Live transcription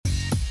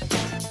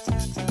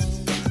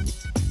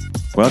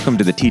Welcome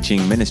to the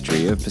teaching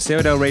ministry of Paseo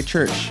del Rey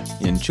Church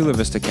in Chula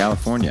Vista,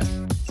 California.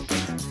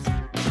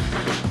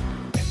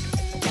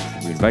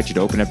 We invite you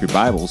to open up your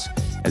Bibles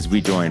as we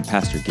join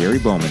Pastor Gary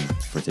Bowman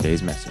for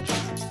today's message.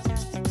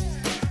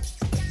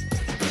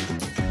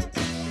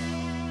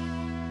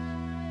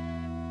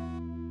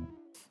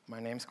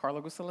 My name's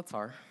Carlo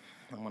Gusalatar.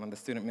 I'm one of the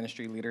student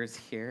ministry leaders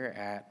here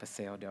at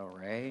Paseo del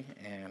Rey,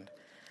 and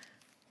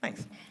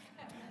thanks.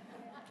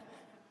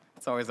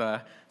 It's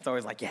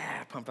always like,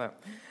 yeah, pump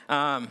up.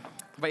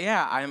 But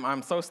yeah,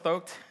 I'm so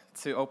stoked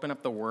to open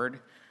up the Word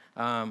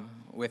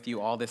with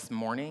you all this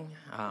morning.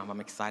 I'm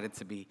excited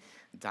to be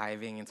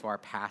diving into our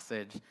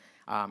passage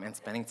and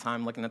spending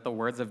time looking at the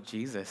words of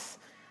Jesus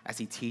as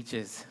he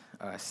teaches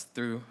us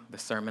through the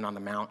Sermon on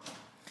the Mount.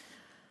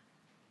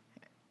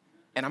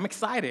 And I'm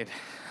excited,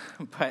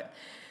 but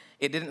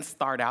it didn't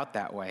start out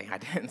that way. I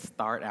didn't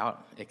start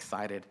out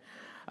excited.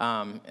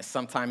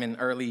 Sometime in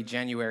early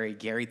January,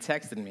 Gary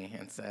texted me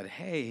and said,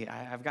 hey,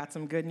 I've got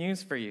some good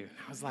news for you.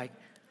 I was like,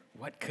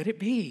 what could it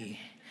be?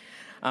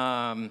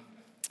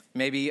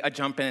 Maybe a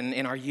jump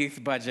in our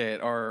youth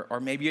budget or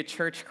maybe a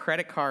church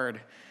credit card.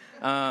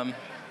 I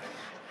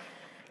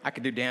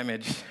could do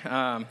damage.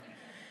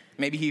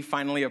 Maybe he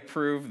finally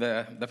approved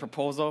the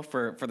proposal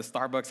for the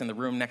Starbucks in the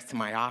room next to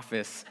my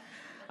office.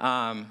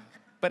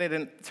 But it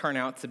didn't turn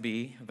out to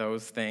be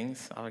those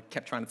things. I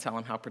kept trying to tell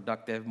him how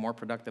more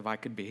productive I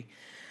could be.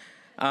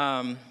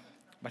 But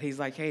he's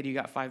like, hey, do you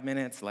got 5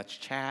 minutes? Let's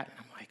chat.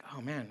 I'm like,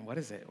 oh man, what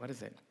is it?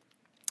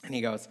 And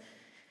he goes,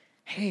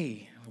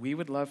 hey, we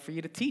would love for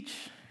you to teach.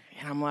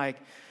 And I'm like,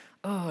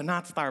 oh,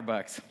 not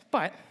Starbucks.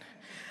 But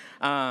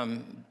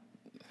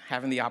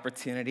having the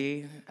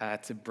opportunity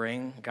to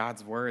bring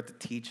God's word, to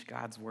teach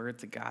God's word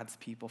to God's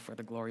people for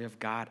the glory of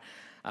God,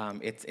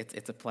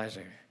 it's a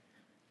pleasure.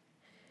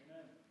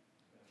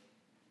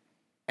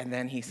 And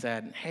then he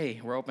said,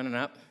 hey, we're opening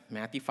up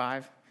Matthew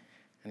 5.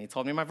 And he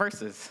told me my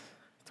verses,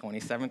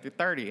 27 through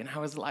 30. And I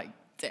was like,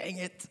 dang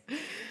it.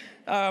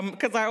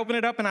 Because I open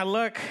it up and I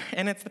look,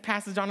 and it's the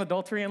passage on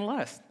adultery and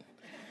lust.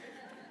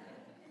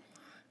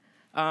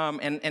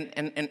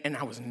 And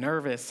I was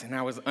nervous and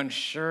I was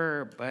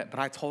unsure, but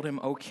I told him,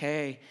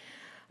 okay.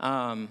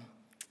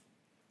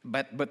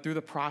 But through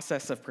the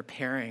process of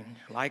preparing,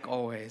 like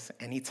always,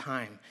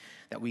 anytime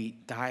that we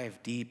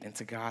dive deep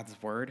into God's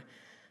word,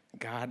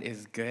 God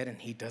is good, and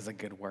he does a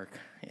good work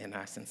in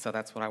us. And so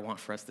that's what I want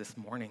for us this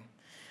morning.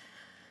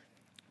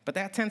 But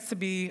that tends to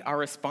be our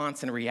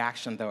response and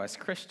reaction, though, as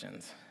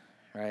Christians,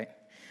 right?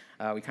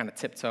 We kind of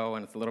tiptoe,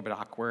 and it's a little bit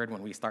awkward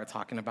when we start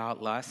talking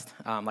about lust.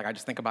 Like I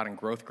just think about in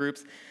growth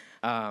groups,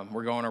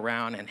 we're going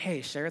around and,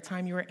 hey, share a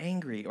time you were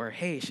angry, or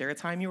hey, share a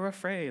time you were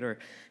afraid, or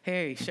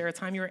hey, share a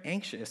time you were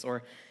anxious,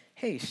 or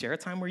hey, share a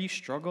time where you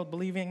struggled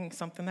believing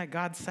something that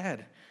God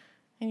said.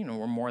 And,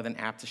 we're more than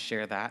apt to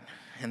share that.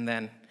 And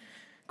then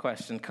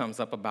question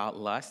comes up about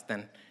lust,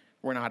 and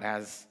we're not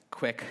as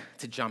quick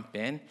to jump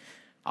in.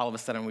 All of a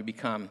sudden, we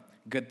become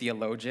good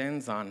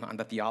theologians on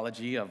the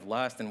theology of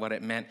lust and what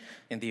it meant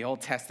in the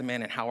Old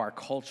Testament and how our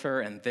culture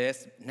and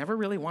this, never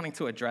really wanting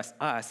to address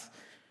us,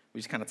 we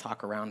just kind of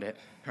talk around it,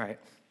 right?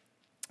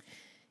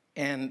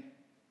 And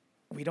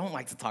we don't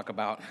like to talk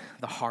about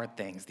the hard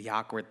things, the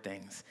awkward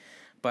things.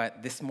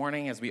 But this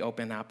morning, as we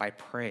open up, I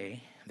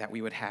pray that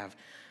we would have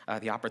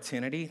the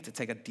opportunity to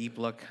take a deep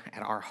look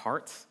at our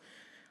hearts.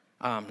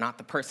 Not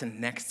the person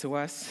next to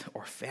us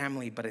or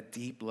family, but a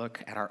deep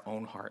look at our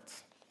own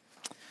hearts.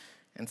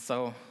 And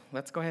so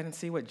let's go ahead and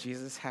see what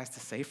Jesus has to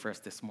say for us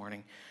this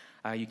morning.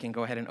 You can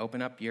go ahead and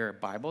open up your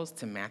Bibles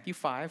to Matthew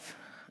 5,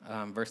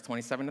 verse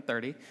 27 to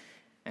 30.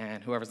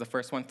 And whoever's the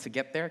first one to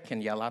get there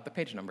can yell out the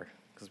page number,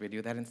 because we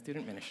do that in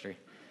student ministry.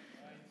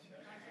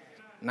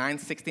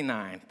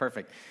 969.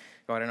 Perfect.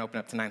 Go ahead and open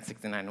up to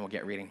 969 and we'll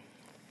get reading.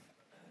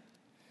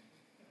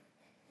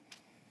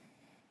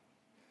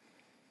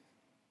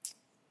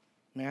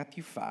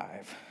 Matthew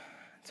 5,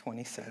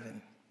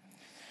 27.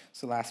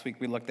 So last week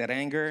we looked at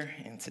anger,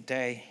 and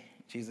today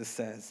Jesus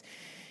says,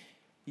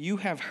 you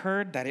have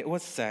heard that it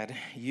was said,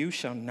 you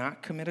shall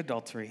not commit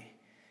adultery.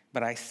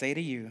 But I say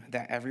to you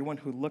that everyone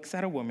who looks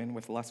at a woman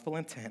with lustful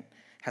intent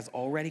has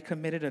already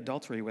committed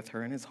adultery with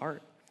her in his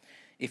heart.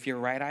 If your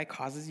right eye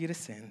causes you to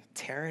sin,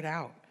 tear it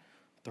out,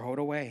 throw it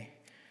away.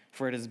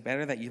 For it is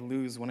better that you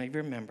lose one of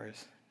your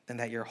members than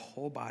that your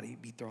whole body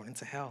be thrown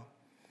into hell.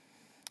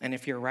 And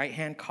if your right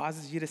hand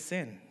causes you to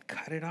sin,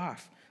 cut it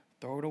off,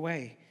 throw it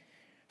away.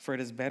 For it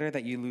is better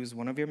that you lose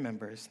one of your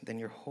members than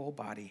your whole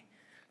body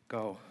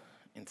go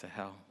into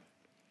hell.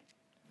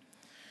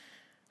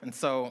 And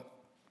so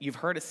you've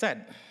heard it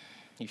said,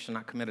 you shall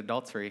not commit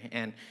adultery.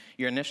 And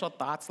your initial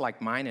thoughts, like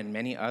mine and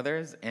many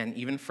others, and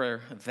even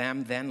for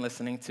them then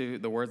listening to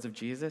the words of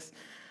Jesus,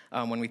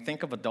 when we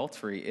think of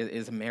adultery, it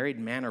is a married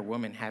man or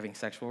woman having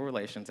sexual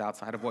relations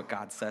outside of what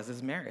God says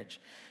is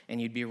marriage.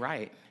 And you'd be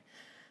right.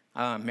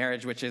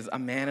 Marriage, which is a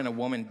man and a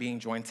woman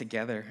being joined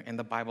together, and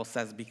the Bible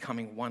says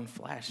becoming one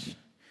flesh.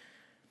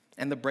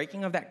 And the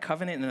breaking of that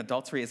covenant in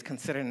adultery is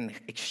considered an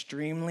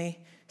extremely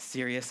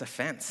serious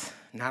offense.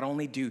 Not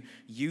only do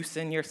you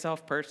sin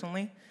yourself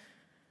personally,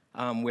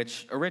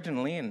 which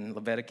originally in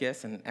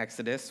Leviticus and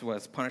Exodus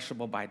was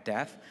punishable by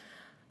death.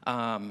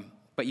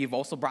 But you've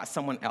also brought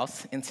someone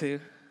else into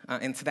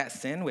that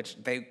sin, which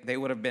they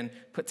would have been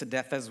put to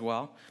death as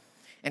well.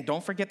 And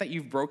don't forget that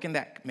you've broken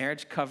that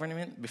marriage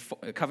covenant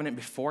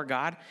before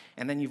God,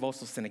 and then you've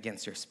also sinned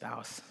against your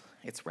spouse.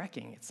 It's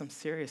wrecking. It's some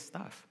serious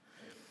stuff.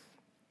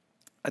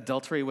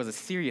 Adultery was a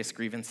serious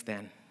grievance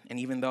then, and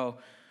even though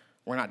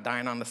we're not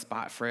dying on the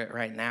spot for it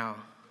right now,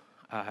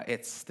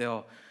 it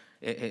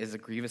is a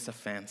grievous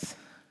offense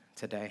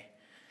today.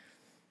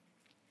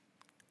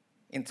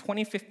 In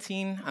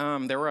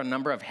 2015, there were a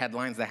number of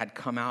headlines that had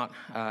come out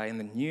in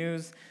the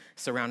news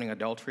surrounding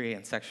adultery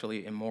and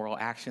sexually immoral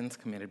actions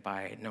committed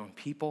by known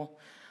people.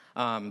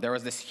 There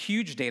was this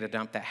huge data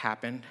dump that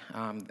happened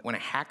when a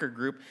hacker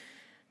group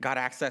got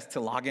access to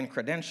login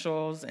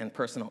credentials and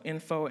personal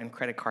info and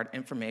credit card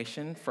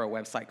information for a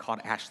website called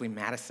Ashley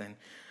Madison.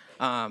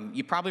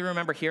 You probably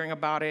remember hearing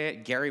about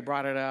it. Gary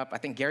brought it up. I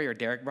think Gary or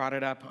Derek brought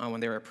it up when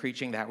they were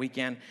preaching that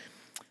weekend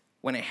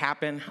when it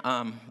happened.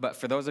 But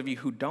for those of you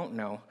who don't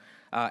know,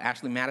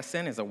 Ashley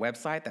Madison is a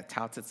website that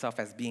touts itself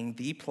as being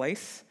the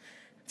place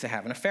to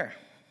have an affair.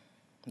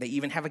 They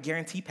even have a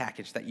guarantee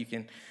package that you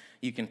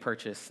can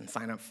purchase and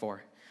sign up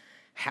for.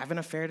 Have an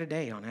affair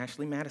today on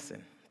Ashley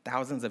Madison.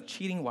 Thousands of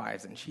cheating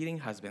wives and cheating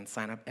husbands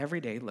sign up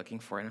every day looking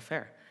for an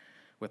affair.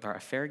 With our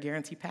affair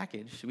guarantee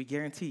package, we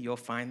guarantee you'll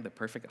find the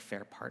perfect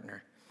affair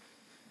partner.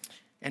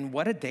 And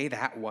what a day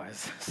that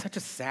was. Such a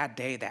sad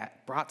day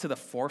that brought to the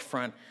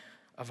forefront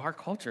of our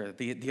culture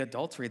the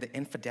adultery, the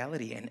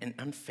infidelity, and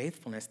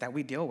unfaithfulness that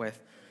we deal with.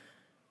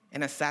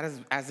 And as sad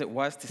as it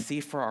was to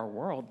see for our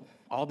world,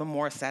 all the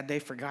more a sad day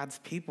for God's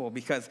people,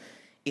 because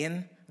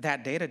in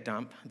that data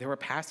dump, there were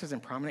pastors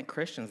and prominent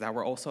Christians that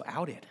were also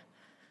outed.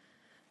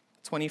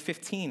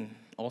 2015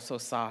 also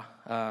saw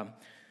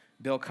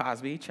Bill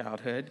Cosby,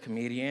 childhood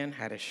comedian,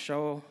 had a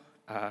show,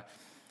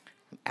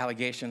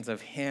 allegations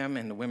of him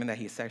and the women that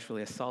he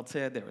sexually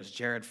assaulted. There was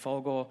Jared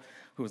Fogle,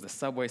 who was the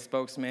Subway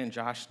spokesman,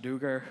 Josh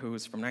Duggar, who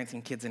was from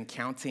 19 Kids and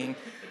Counting,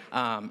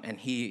 and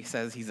he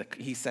said he's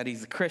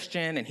a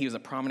Christian, and he was a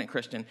prominent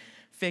Christian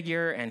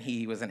figure, and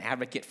he was an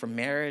advocate for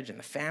marriage and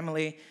the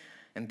family.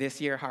 And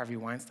this year, Harvey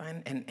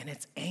Weinstein, and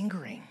it's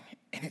angering,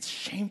 and it's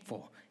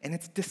shameful, and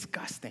it's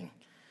disgusting.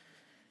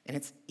 And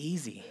it's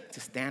easy to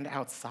stand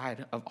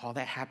outside of all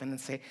that happened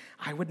and say,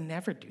 I would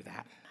never do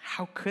that.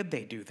 How could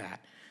they do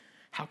that?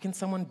 How can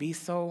someone be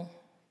so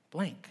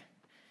blank?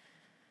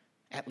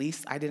 At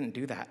least I didn't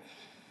do that.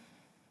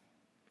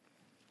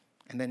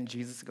 And then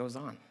Jesus goes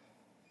on.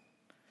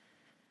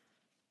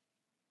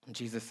 And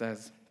Jesus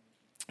says,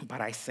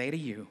 but I say to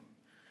you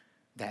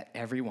that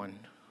everyone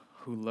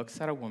who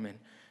looks at a woman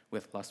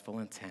with lustful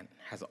intent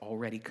has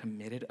already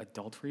committed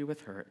adultery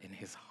with her in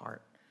his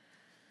heart.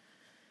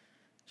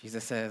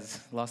 Jesus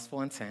says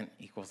lustful intent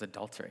equals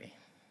adultery.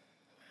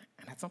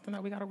 And that's something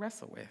that we got to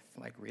wrestle with.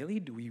 Like, really?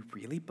 Do we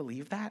really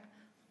believe that?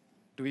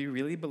 Do we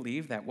really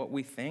believe that what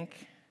we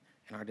think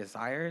and our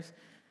desires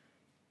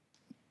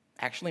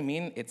actually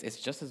mean it's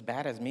just as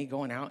bad as me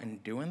going out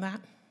and doing that?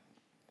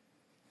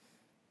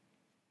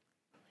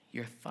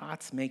 Your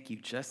thoughts make you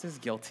just as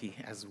guilty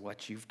as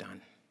what you've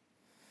done.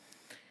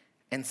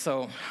 And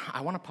so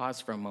I want to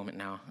pause for a moment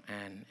now,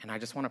 and I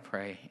just want to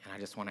pray, and I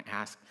just want to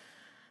ask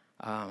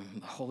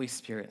the Holy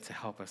Spirit to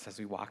help us as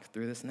we walk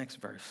through this next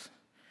verse,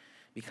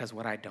 because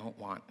what I don't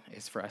want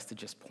is for us to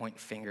just point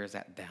fingers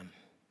at them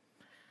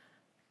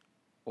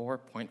or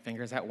point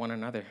fingers at one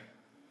another.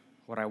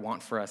 What I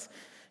want for us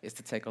is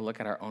to take a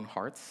look at our own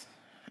hearts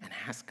and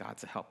ask God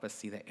to help us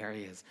see the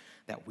areas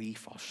that we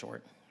fall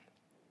short,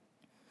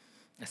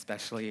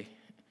 especially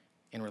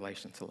in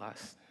relation to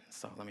lust.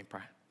 So let me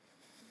pray.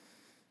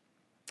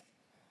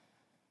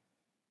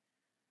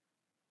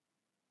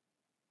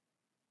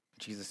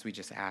 Jesus, we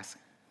just ask,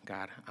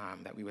 God,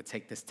 that we would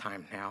take this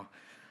time now,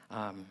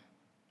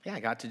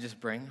 God, to just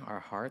bring our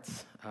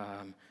hearts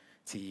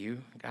to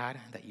you, God,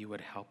 that you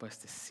would help us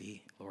to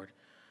see, Lord,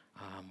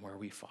 where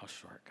we fall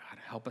short, God.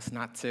 Help us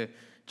not to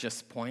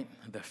just point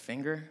the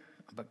finger,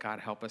 but God,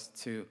 help us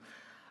to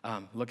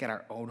look at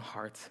our own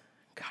hearts,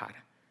 God,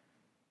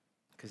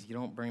 because you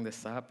don't bring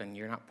this up and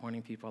you're not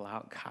pointing people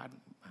out, God.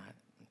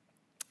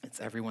 It's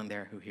everyone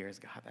there who hears,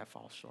 God, that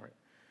falls short.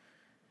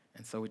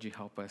 And so would you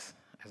help us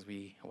as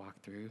we walk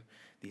through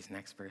these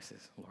next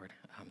verses, Lord,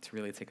 to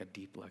really take a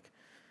deep look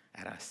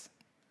at us.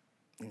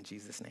 In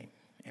Jesus' name,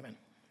 amen.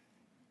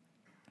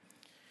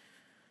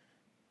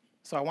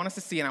 So I want us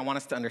to see and I want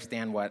us to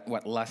understand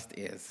what lust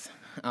is.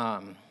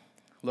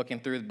 Looking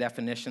through the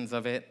definitions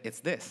of it,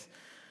 it's this.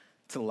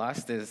 To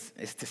lust is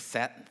to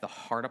set the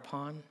heart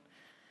upon.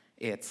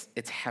 It's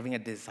having a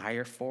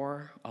desire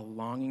for, a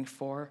longing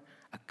for,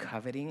 a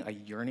coveting, a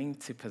yearning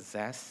to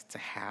possess, to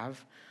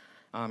have.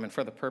 And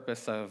for the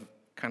purpose of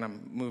kind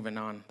of moving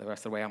on the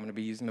rest of the way, I'm going to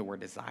be using the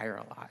word desire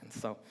a lot. And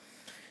so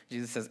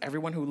Jesus says,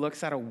 everyone who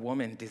looks at a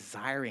woman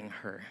desiring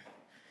her,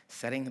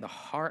 setting the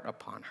heart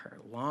upon her,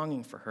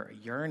 longing for her,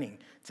 yearning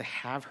to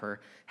have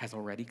her, has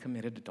already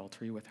committed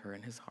adultery with her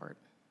in his heart.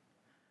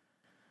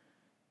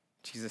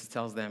 Jesus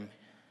tells them,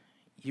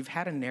 You've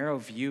had a narrow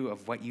view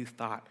of what you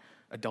thought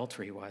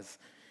adultery was.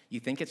 You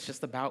think it's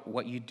just about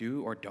what you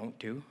do or don't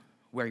do,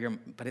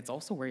 but it's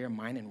also where your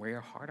mind and where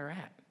your heart are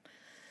at.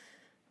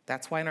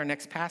 That's why in our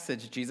next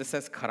passage, Jesus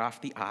says, cut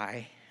off the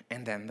eye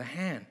and then the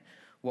hand.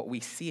 What we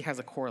see has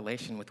a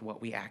correlation with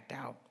what we act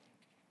out.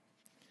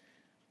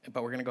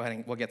 But we're going to go ahead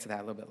and we'll get to that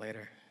a little bit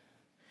later.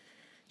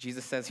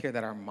 Jesus says here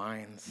that our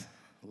minds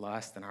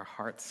lust and our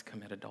hearts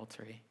commit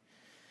adultery.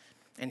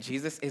 And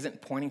Jesus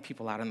isn't pointing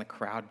people out in the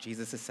crowd.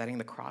 Jesus is setting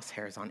the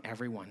crosshairs on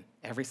everyone,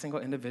 every single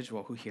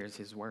individual who hears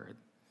his word.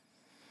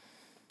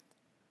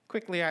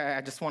 Quickly,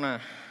 I just want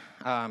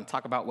to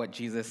talk about what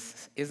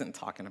Jesus isn't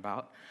talking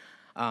about.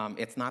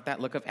 It's not that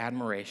look of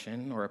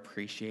admiration or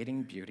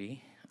appreciating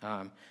beauty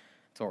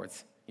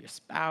towards your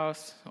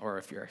spouse, or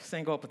if you're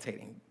single,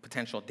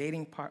 potential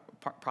dating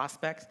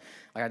prospects.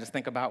 Like I just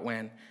think about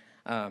when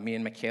me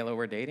and Michaela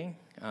were dating,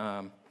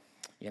 and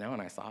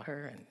I saw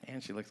her,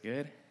 and she looks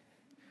good.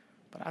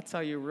 But I'll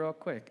tell you real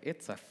quick,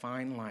 it's a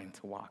fine line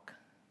to walk.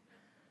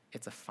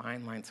 It's a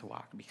fine line to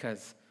walk,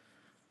 because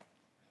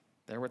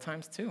there were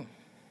times, too,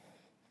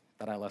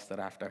 that I lusted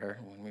after her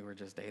when we were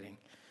just dating.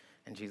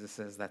 And Jesus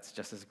says that's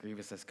just as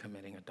grievous as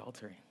committing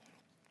adultery.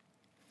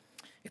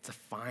 It's a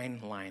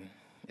fine line,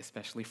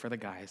 especially for the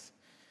guys.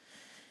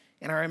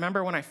 And I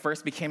remember when I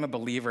first became a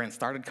believer and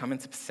started coming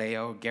to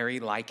Paseo, Gary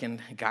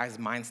likened guys'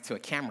 minds to a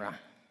camera,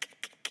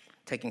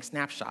 taking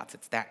snapshots.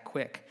 It's that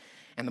quick.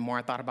 And the more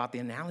I thought about the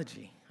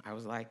analogy, I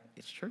was like,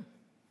 it's true.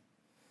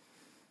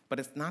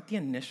 But it's not the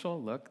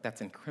initial look that's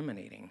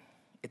incriminating.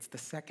 It's the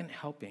second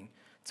helping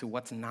to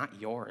what's not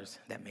yours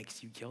that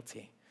makes you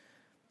guilty.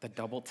 The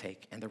double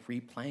take and the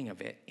replaying of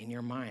it in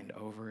your mind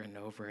over and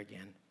over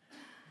again.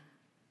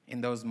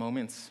 In those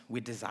moments, we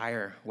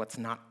desire what's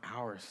not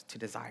ours to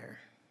desire.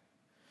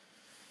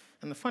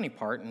 And the funny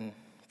part, and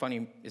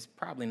funny is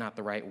probably not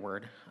the right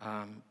word,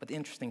 but the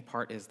interesting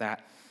part is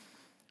that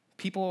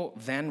people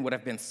then would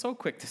have been so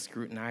quick to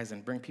scrutinize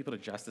and bring people to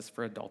justice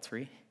for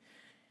adultery,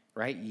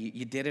 right?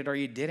 You did it or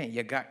you didn't.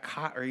 You got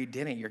caught or you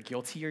didn't. You're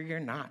guilty or you're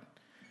not.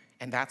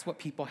 And that's what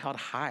people held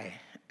high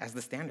as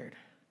the standard.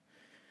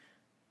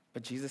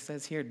 But Jesus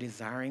says here,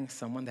 desiring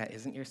someone that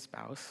isn't your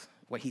spouse,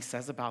 what he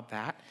says about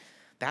that,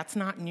 that's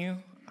not new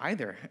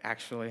either,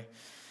 actually.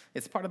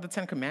 It's part of the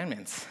Ten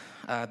Commandments.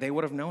 They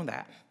would have known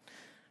that.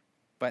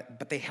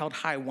 But they held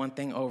high one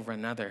thing over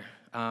another.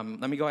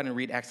 Let me go ahead and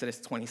read Exodus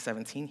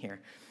 20:17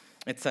 here.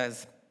 It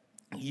says,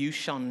 you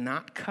shall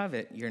not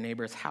covet your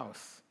neighbor's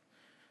house.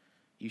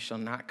 You shall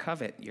not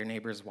covet your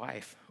neighbor's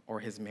wife, or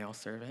his male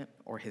servant,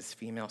 or his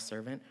female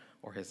servant,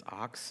 or his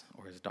ox,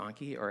 or his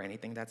donkey, or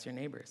anything that's your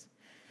neighbor's.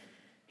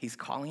 He's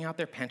calling out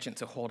their penchant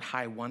to hold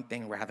high one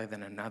thing rather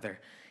than another.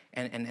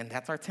 And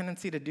that's our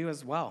tendency to do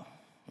as well,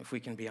 if we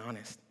can be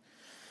honest.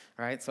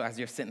 All right, so as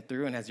you're sitting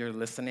through and as you're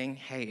listening,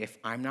 hey, if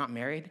I'm not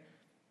married,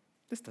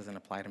 this doesn't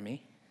apply to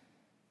me.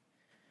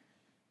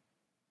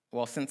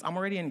 Well, since I'm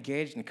already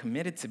engaged and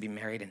committed to be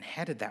married and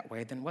headed that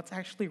way, then what's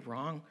actually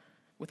wrong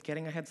with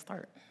getting a head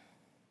start?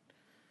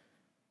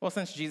 Well,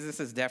 since Jesus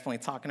is definitely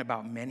talking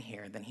about men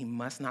here, then he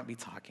must not be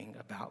talking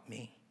about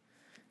me.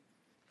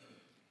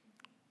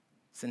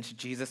 Since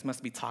Jesus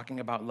must be talking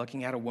about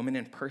looking at a woman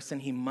in person,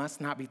 he must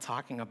not be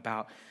talking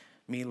about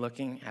me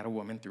looking at a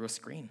woman through a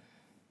screen.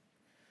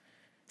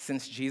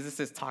 Since Jesus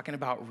is talking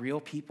about real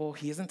people,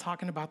 he isn't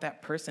talking about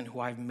that person who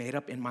I've made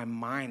up in my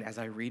mind as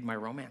I read my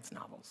romance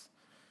novels.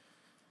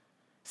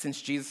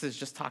 Since Jesus is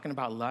just talking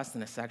about lust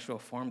in a sexual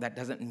form, that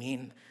doesn't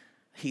mean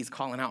he's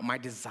calling out my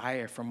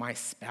desire for my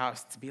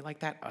spouse to be like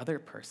that other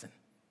person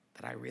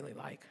that I really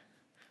like.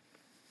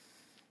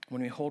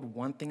 When we hold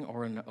one thing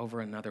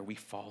over another, we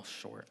fall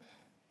short.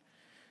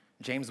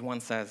 James 1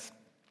 says,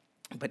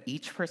 but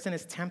each person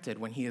is tempted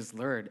when he is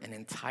lured and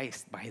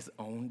enticed by his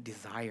own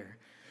desire.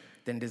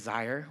 Then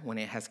desire, when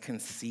it has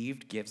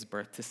conceived, gives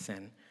birth to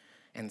sin,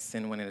 and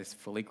sin, when it is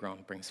fully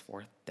grown, brings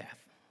forth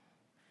death.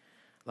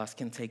 Lust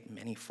can take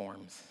many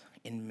forms,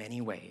 in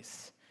many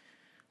ways,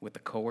 with a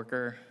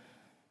coworker,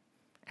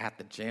 at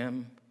the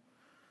gym,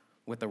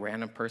 with a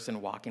random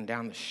person walking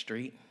down the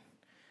street,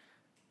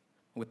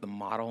 with the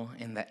model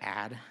in the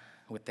ad,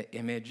 with the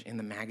image in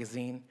the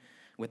magazine,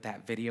 with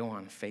that video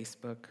on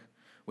Facebook,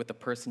 with the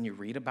person you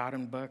read about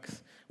in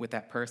books, with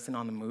that person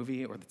on the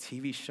movie or the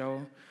TV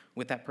show,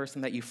 with that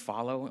person that you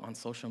follow on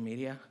social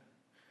media.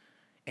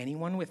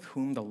 Anyone with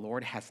whom the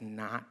Lord has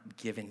not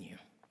given you.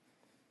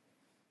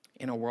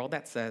 In a world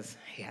that says,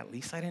 hey, at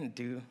least I didn't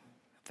do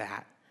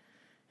that.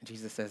 And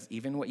Jesus says,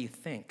 even what you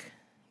think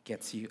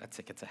gets you a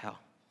ticket to hell.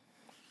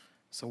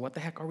 So what the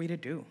heck are we to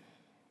do?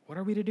 What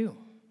are we to do?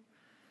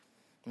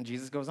 And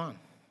Jesus goes on.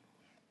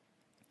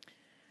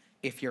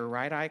 If your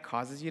right eye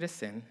causes you to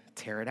sin,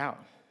 tear it out,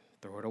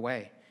 throw it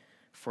away.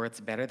 For it's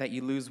better that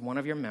you lose one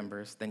of your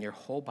members than your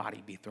whole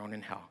body be thrown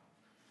in hell.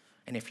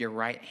 And if your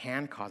right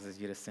hand causes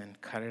you to sin,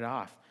 cut it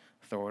off,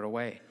 throw it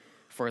away.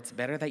 For it's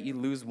better that you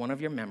lose one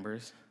of your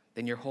members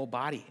than your whole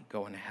body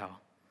go into hell.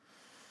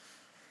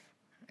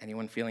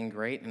 Anyone feeling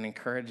great and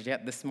encouraged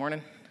yet this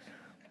morning?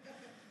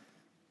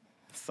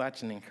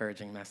 Such an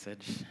encouraging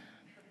message.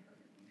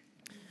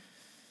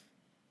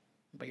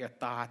 But your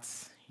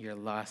thoughts, your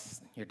lusts,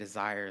 your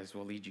desires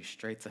will lead you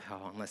straight to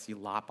hell unless you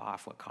lop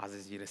off what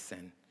causes you to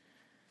sin.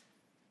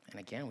 And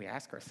again, we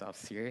ask ourselves,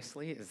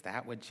 seriously, is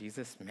that what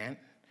Jesus meant?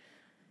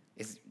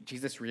 Is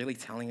Jesus really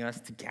telling us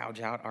to gouge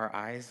out our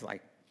eyes?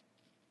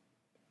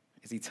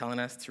 Is he telling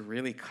us to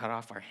really cut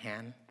off our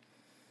hand?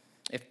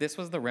 If this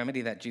was the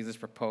remedy that Jesus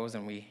proposed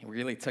and we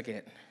really took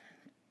it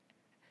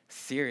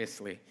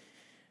seriously,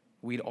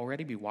 we'd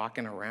already be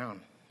walking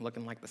around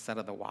looking like the set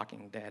of The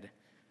Walking Dead.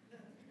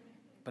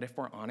 But if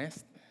we're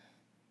honest,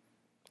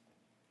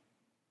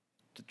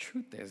 the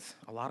truth is,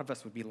 a lot of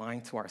us would be lying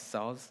to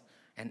ourselves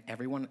and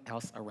everyone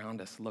else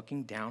around us,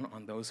 looking down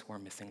on those who are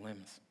missing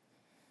limbs.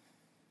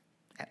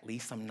 At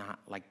least I'm not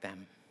like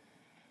them.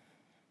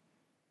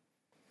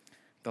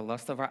 The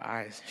lust of our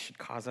eyes should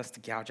cause us to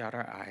gouge out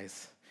our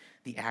eyes.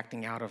 The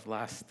acting out of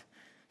lust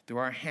through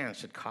our hands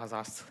should cause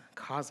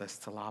us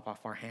to lop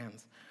off our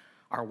hands.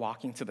 Our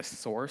walking to the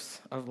source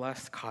of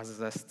lust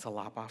causes us to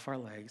lop off our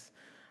legs.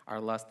 Our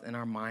lust in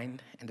our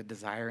mind and the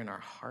desire in our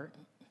heart,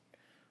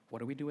 what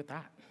do we do with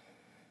that?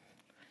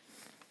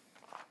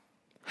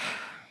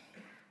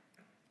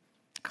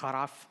 Cut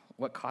off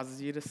what causes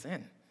you to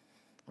sin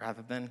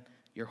rather than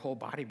your whole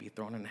body be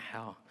thrown into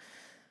hell.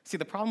 See,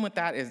 the problem with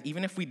that is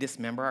even if we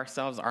dismember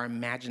ourselves, our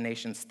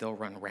imaginations still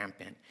run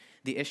rampant.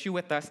 The issue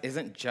with us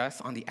isn't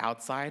just on the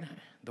outside,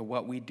 the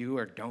what we do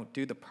or don't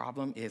do. The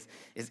problem is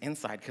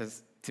inside,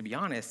 because to be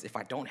honest, if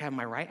I don't have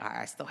my right eye,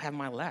 I still have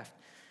my left.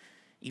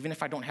 Even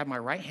if I don't have my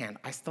right hand,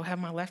 I still have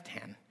my left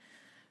hand.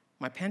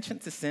 My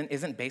penchant to sin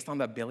isn't based on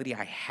the ability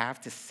I have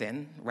to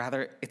sin.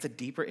 Rather, it's a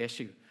deeper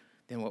issue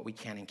than what we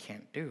can and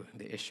can't do.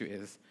 The issue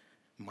is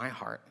my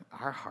heart,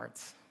 our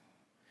hearts.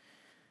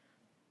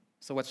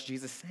 So what's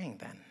Jesus saying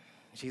then?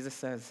 Jesus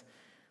says,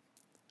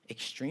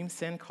 extreme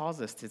sin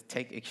calls us to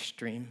take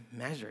extreme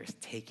measures.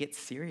 Take it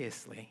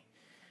seriously.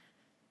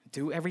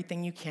 Do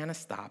everything you can to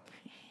stop,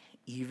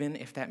 even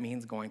if that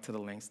means going to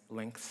the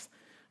lengths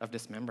of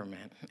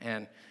dismemberment.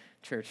 And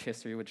church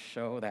history would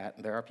show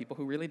that there are people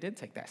who really did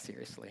take that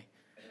seriously.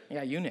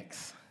 Yeah,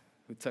 eunuchs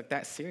who took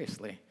that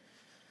seriously.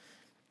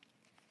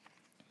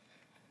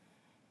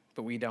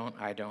 But we don't,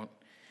 I don't,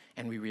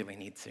 and we really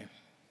need to.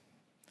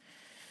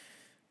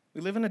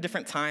 We live in a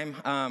different time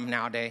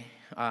nowadays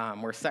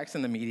where sex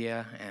and the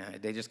media,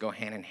 they just go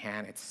hand in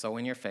hand. It's so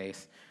in your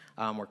face.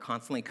 We're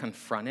constantly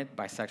confronted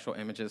by sexual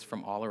images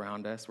from all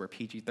around us, where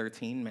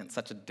PG-13 meant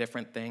such a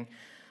different thing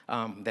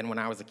than when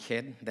I was a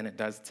kid than it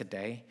does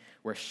today,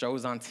 where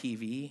shows on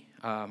TV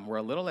were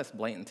a little less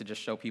blatant to just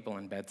show people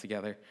in bed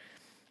together.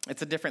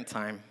 It's a different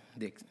time,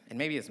 and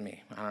maybe it's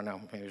me. I don't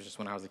know. Maybe it was just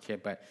when I was a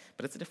kid, but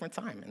it's a different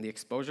time, and the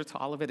exposure to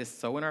all of it is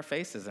so in our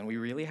faces, and we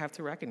really have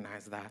to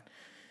recognize that.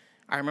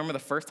 I remember the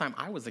first time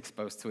I was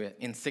exposed to it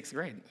in 6th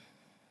grade.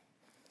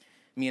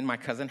 Me and my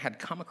cousin had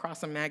come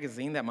across a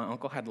magazine that my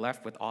uncle had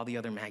left with all the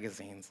other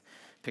magazines,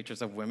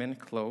 pictures of women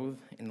clothed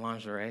in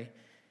lingerie.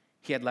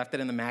 He had left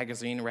it in the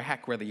magazine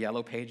rack where the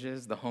Yellow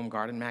Pages, the Home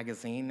Garden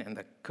magazine, and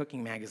the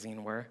Cooking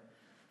magazine were.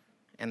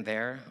 And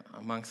there,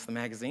 amongst the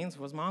magazines,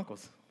 was my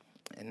uncle's.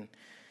 And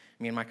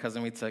me and my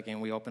cousin, we took it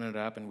and we opened it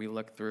up and we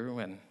looked through,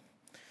 and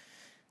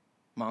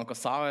my uncle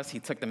saw us. He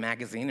took the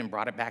magazine and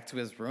brought it back to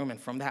his room, and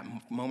from that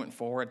moment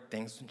forward,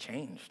 things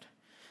changed.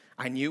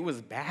 I knew it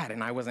was bad,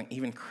 and I wasn't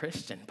even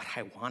Christian, but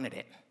I wanted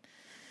it.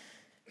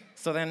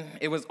 So then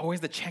it was always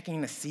the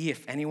checking to see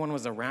if anyone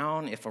was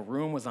around, if a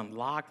room was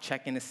unlocked,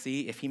 checking to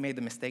see if he made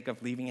the mistake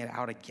of leaving it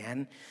out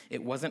again.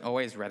 It wasn't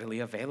always readily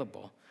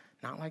available,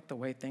 not like the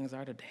way things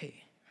are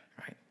today,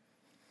 right?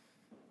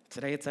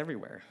 Today it's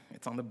everywhere.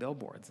 It's on the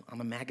billboards, on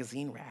the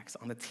magazine racks,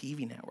 on the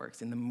TV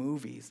networks, in the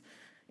movies,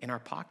 in our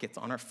pockets,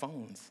 on our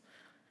phones,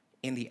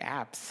 in the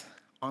apps,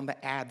 on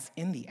the ads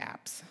in the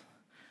apps.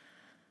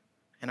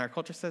 And our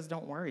culture says,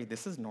 don't worry,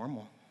 this is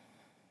normal.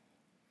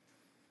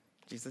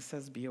 Jesus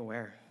says, be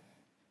aware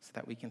so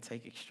that we can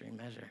take extreme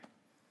measure.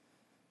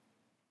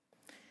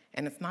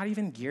 And it's not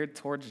even geared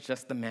towards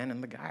just the men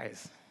and the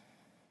guys.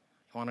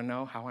 You want to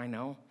know how I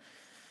know?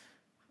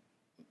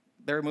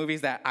 There are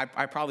movies that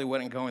I probably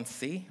wouldn't go and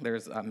see.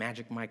 There's a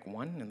Magic Mike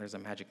 1, and there's a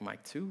Magic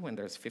Mike 2, and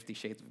there's 50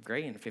 Shades of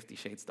Grey, and 50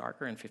 Shades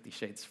Darker, and 50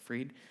 Shades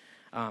Freed.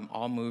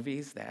 All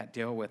movies that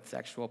deal with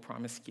sexual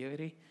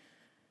promiscuity.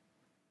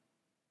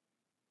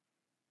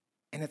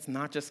 And it's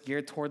not just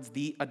geared towards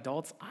the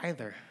adults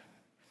either.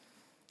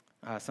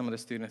 Some of the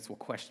students will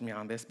question me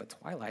on this, but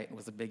Twilight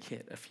was a big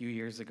hit a few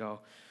years ago.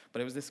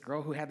 But it was this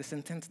girl who had this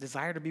intense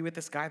desire to be with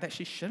this guy that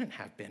she shouldn't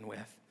have been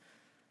with.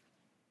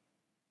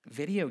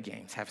 Video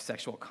games have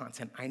sexual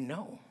content. I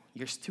know.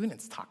 Your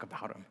students talk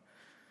about them.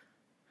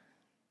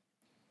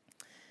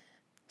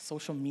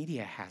 Social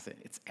media has it.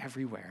 It's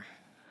everywhere.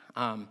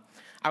 I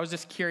was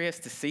just curious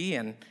to see,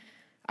 and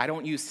I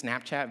don't use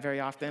Snapchat very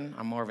often.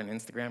 I'm more of an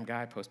Instagram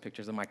guy. I post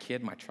pictures of my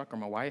kid, my truck, or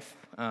my wife.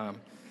 But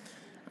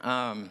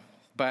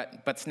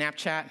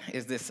Snapchat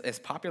is this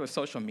popular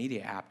social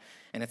media app,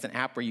 and it's an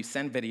app where you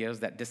send videos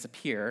that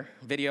disappear,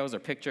 videos or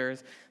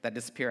pictures that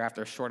disappear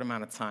after a short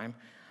amount of time.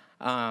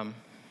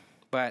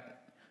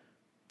 But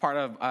part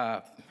of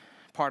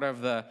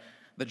the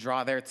the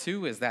draw there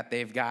too is that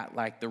they've got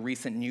like the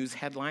recent news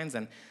headlines,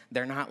 and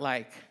they're not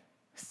like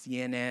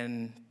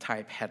CNN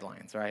type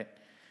headlines, right?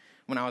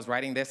 When I was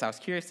writing this, I was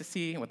curious to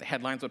see what the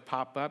headlines would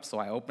pop up, so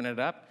I opened it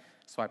up,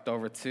 swiped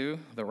over to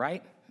the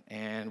right,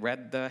 and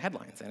read the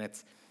headlines. And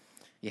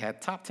you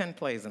had top 10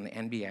 plays in the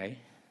NBA.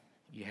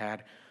 You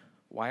had,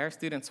 why are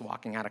students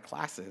walking out of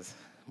classes?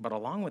 But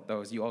along with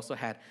those, you also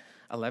had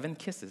 11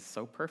 kisses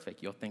so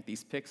perfect you'll think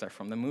these pics are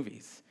from the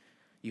movies.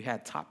 You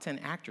had top 10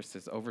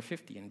 actresses over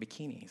 50 in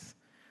bikinis.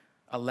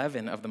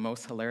 11 of the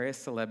most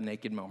hilarious celeb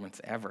naked moments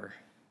ever.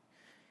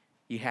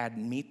 You had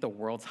meet the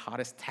world's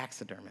hottest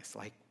taxidermist.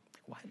 Like,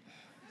 what?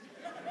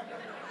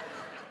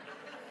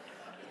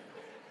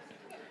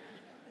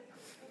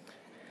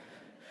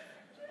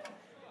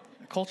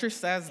 Culture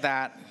says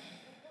that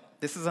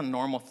this is a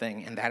normal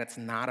thing and that it's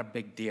not a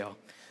big deal.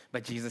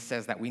 But Jesus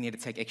says that we need to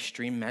take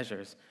extreme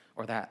measures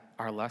or that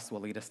our lust will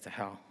lead us to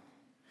hell.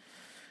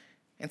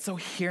 And so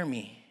hear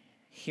me.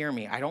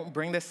 I don't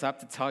bring this up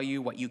to tell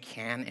you what you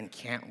can and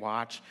can't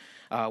watch,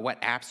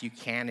 what apps you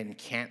can and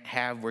can't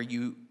have, where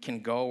you can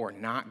go or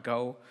not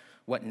go,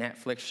 what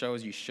Netflix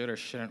shows you should or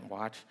shouldn't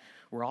watch.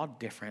 We're all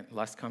different.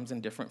 Lust comes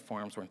in different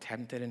forms. We're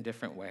tempted in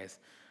different ways.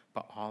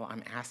 But all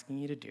I'm asking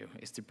you to do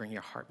is to bring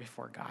your heart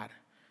before God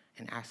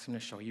and ask him to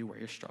show you where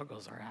your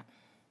struggles are at.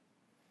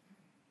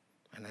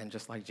 And then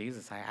just like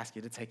Jesus, I ask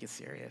you to take it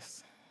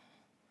serious.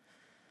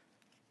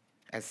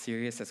 As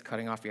serious as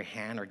cutting off your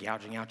hand or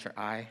gouging out your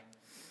eye.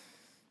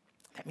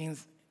 That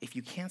means if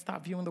you can't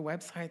stop viewing the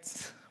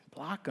websites,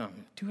 block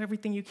them. Do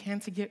everything you can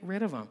to get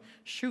rid of them.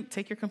 Shoot,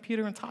 take your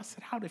computer and toss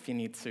it out if you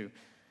need to,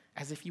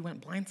 as if you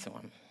went blind to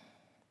them.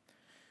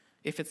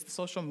 If it's the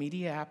social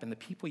media app and the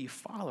people you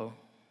follow,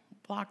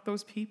 block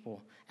those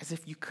people as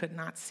if you could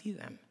not see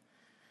them.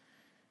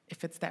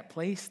 If it's that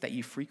place that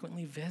you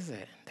frequently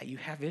visit, that you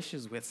have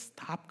issues with,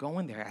 stop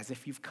going there as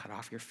if you've cut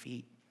off your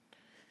feet.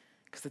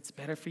 Because it's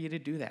better for you to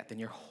do that than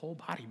your whole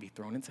body be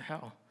thrown into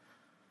hell.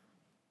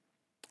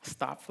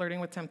 Stop flirting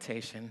with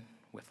temptation,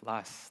 with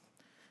lust,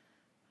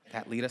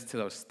 that lead us to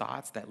those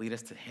thoughts, that lead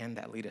us to him,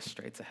 that lead us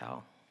straight to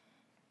hell.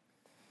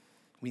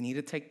 We need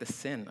to take the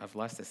sin of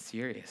lust as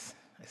serious,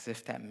 as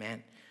if that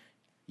meant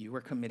you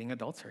were committing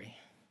adultery.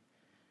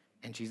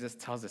 And Jesus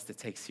tells us to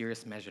take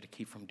serious measure to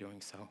keep from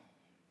doing so.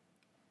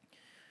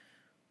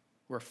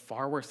 We're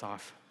far worse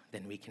off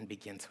than we can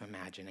begin to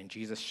imagine. And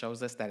Jesus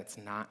shows us that it's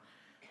not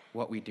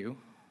what we do,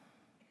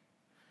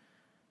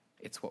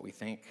 it's what we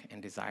think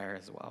and desire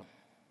as well.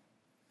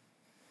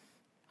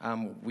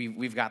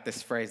 We've got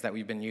this phrase that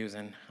we've been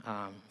using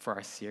for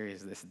our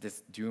series,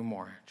 this do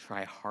more,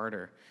 try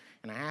harder.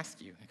 And I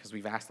asked you, because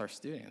we've asked our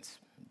students,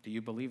 do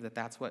you believe that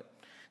that's what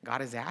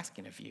God is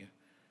asking of you?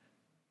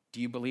 Do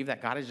you believe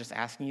that God is just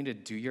asking you to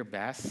do your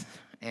best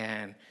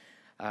and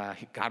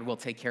God will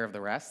take care of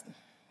the rest?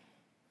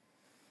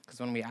 Because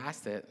when we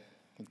asked it,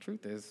 the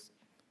truth is,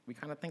 we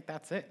kind of think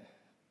that's it.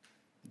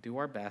 Do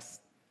our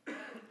best,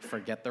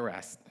 forget the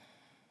rest.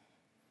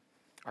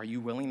 Are you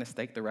willing to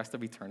stake the rest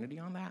of eternity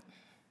on that?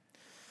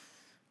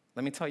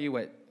 Let me tell you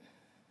what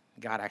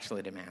God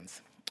actually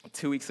demands.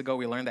 2 weeks ago,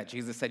 we learned that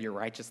Jesus said your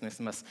righteousness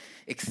must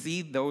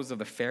exceed those of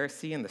the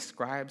Pharisee and the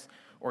scribes,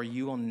 or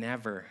you will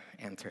never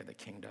enter the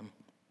kingdom.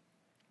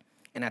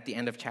 And at the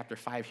end of chapter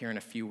 5 here in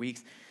a few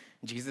weeks,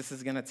 Jesus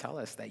is going to tell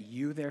us that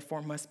you,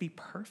 therefore, must be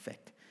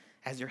perfect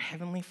as your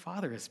heavenly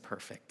Father is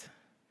perfect.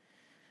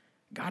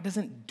 God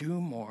doesn't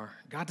do more.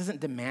 God doesn't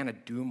demand a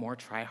do more,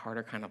 try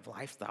harder kind of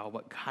lifestyle.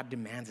 What God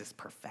demands is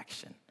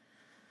perfection.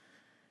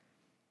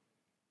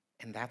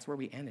 And that's where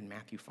we end in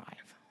Matthew 5.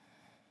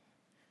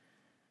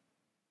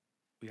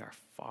 We are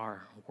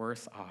far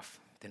worse off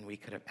than we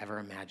could have ever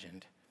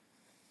imagined.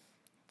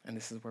 And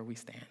this is where we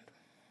stand.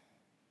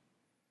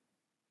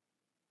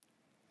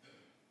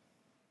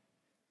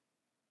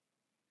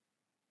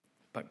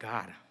 But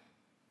God,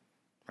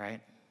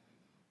 right?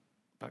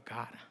 But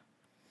God.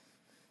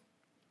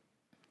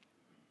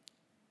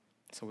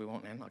 So we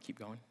won't end. I'll keep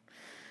going.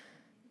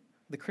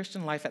 The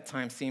Christian life at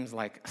times seems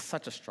like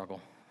such a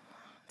struggle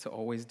to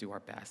always do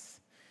our best,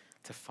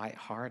 to fight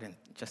hard and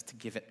just to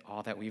give it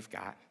all that we've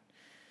got.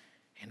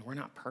 And we're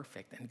not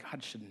perfect, and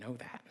God should know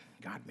that.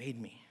 God made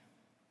me.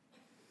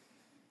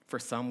 For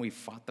some, we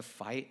fought the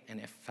fight, and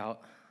it felt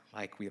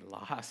like we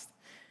lost.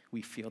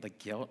 We feel the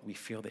guilt. We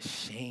feel the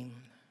shame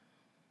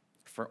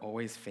for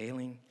always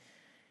failing.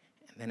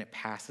 And then it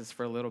passes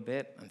for a little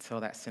bit until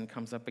that sin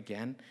comes up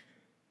again,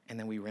 and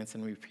then we rinse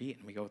and repeat,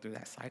 and we go through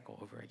that cycle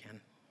over again.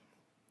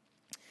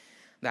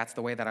 That's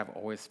the way that I've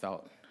always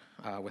felt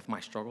with my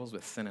struggles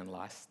with sin and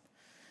lust.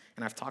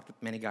 And I've talked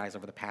with many guys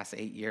over the past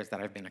 8 years that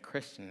I've been a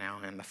Christian now,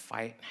 and the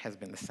fight has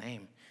been the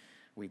same.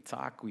 We'd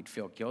talk, we'd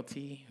feel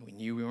guilty, we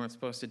knew we weren't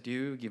supposed to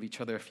do, give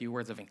each other a few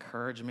words of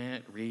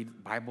encouragement,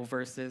 read Bible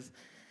verses,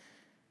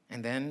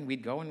 and then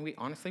we'd go and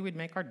we'd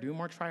make our do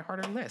more, try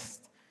harder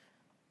list.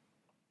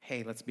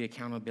 Hey, let's be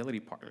accountability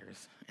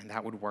partners. And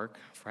that would work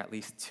for at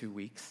least 2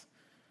 weeks,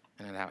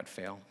 and then that would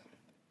fail.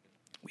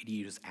 We'd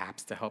use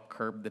apps to help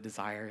curb the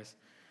desires.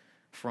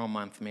 for a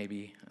month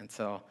maybe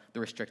until the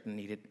restriction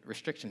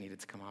needed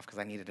to come off because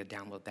I needed to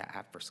download that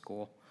app for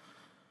school.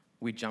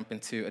 We'd jump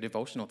into a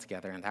devotional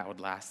together, and that would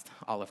last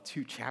all of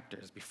 2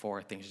 chapters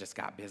before things just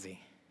got busy.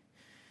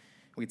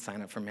 We'd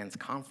sign up for men's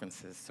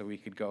conferences so we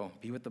could go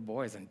be with the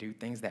boys and do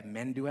things that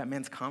men do at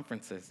men's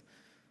conferences,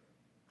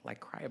 like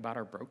cry about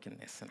our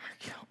brokenness and our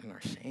guilt and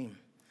our shame,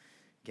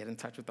 get in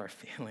touch with our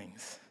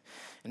feelings.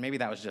 And maybe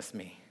that was just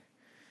me.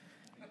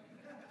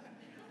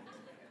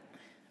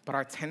 But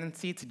our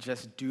tendency to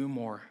just do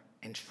more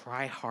and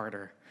try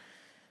harder,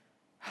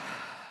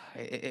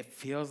 it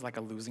feels like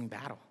a losing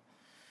battle.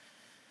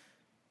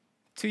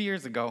 2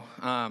 years ago,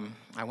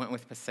 I went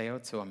with Paseo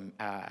to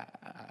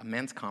a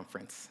men's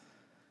conference.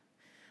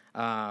 It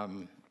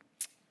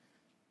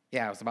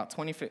was about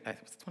 20,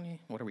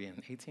 what are we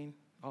in, 18?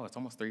 Oh, it's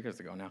almost 3 years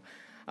ago now.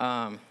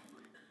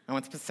 I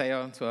went to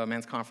Paseo to a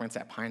men's conference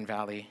at Pine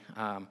Valley,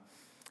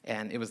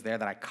 and it was there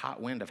that I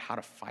caught wind of how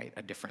to fight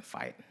a different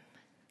fight.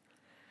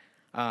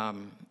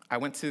 I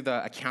went to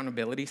the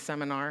accountability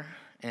seminar,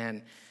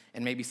 and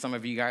maybe some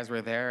of you guys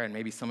were there, and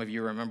maybe some of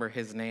you remember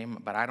his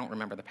name, but I don't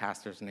remember the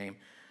pastor's name.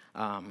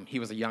 He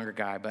was a younger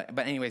guy, but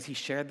anyways, he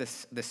shared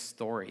this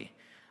story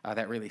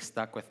that really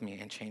stuck with me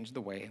and changed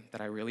the way that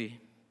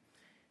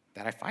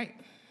I fight.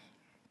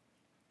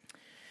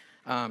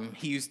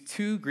 He used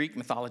 2 Greek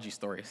mythology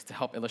stories to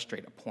help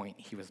illustrate a point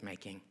he was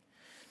making.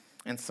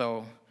 And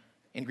so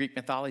in Greek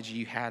mythology,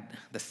 you had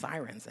the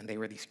sirens, and they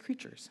were these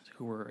creatures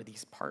who were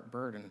these part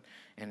bird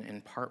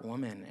and part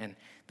woman, and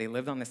they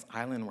lived on this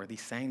island where they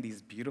sang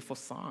these beautiful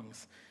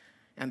songs.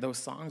 And those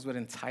songs would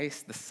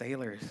entice the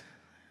sailors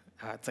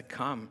to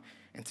come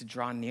and to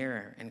draw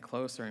nearer and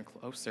closer,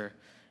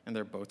 and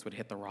their boats would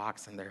hit the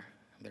rocks, and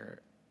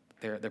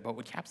their boat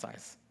would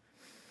capsize.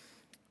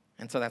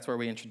 And so that's where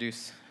we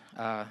introduce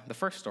the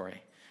first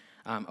story.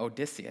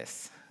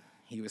 Odysseus,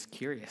 he was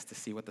curious to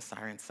see what the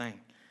sirens sang.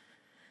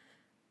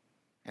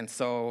 And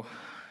so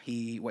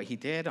what he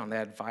did on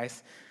the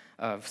advice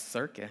of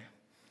Circe,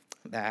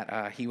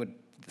 that the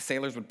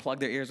sailors would plug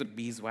their ears with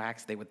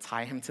beeswax, they would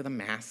tie him to the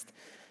mast,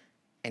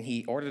 and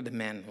he ordered the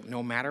men,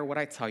 no matter what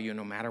I tell you,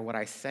 no matter what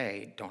I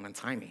say, don't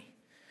untie me.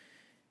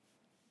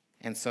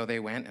 And so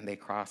they went and they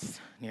crossed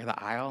near the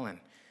isle, and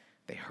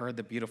they heard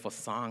the beautiful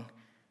song,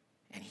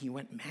 and he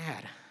went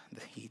mad.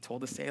 He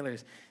told the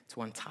sailors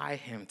to untie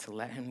him, to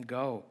let him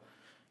go,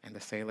 and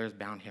the sailors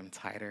bound him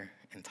tighter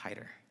and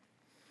tighter.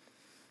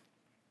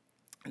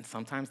 And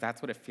sometimes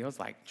that's what it feels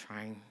like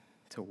trying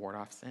to ward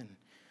off sin.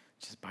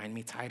 Just bind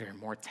me tighter,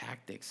 more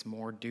tactics,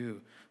 more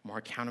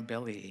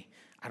accountability.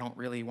 I don't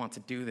really want to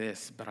do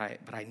this, but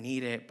I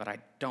need it, but I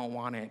don't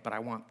want it, but I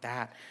want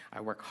that.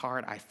 I work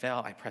hard, I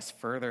fail, I press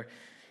further.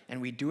 And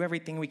we do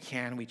everything we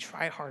can. We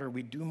try harder,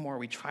 we do more.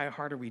 We try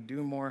harder, we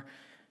do more.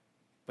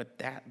 But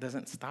that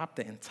doesn't stop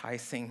the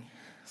enticing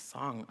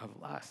song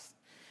of lust.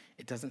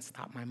 It doesn't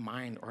stop my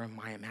mind or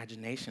my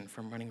imagination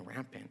from running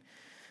rampant.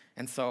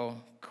 And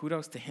so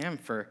kudos to him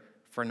for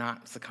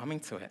not succumbing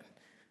to it.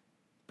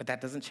 But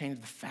that doesn't change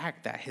the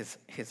fact that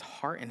his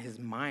heart and his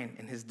mind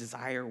and his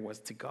desire was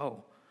to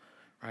go,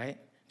 right?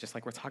 Just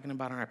like we're talking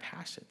about in our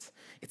passions.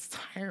 It's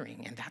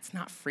tiring, and that's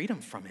not freedom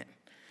from it.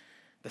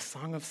 The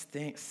song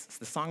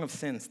of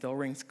sin still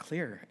rings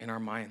clear in our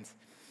minds,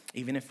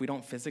 even if we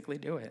don't physically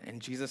do it.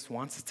 And Jesus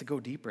wants us to go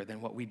deeper than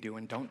what we do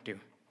and don't do.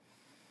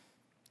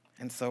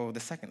 And so the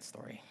second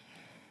story.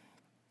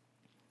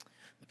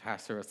 The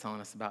pastor was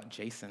telling us about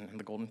Jason and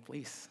the golden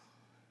fleece.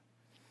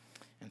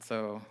 And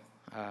so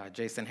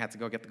Jason had to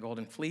go get the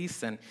golden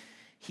fleece, and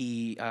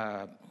he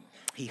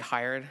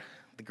hired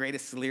the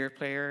greatest lyre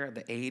player,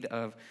 the aid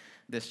of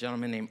this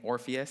gentleman named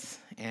Orpheus,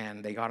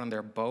 and they got on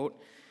their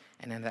boat.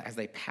 And then as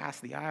they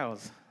passed the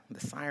isles,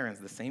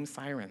 the same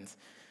sirens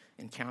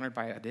encountered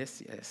by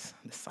Odysseus,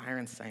 the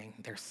sirens sang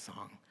their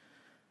song,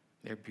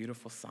 their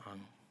beautiful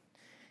song,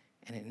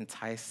 and it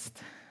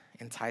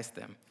enticed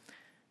them.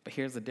 But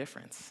here's the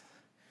difference.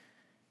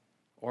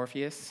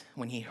 Orpheus,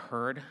 when he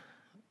heard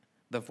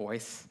the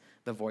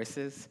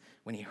voices,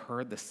 when he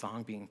heard the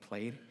song being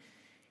played,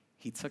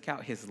 he took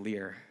out his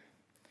lyre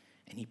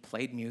and he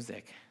played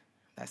music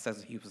that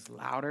says he was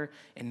louder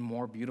and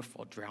more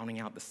beautiful, drowning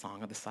out the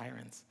song of the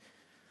sirens.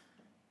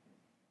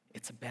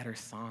 It's a better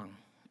song.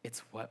 It's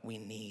what we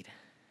need.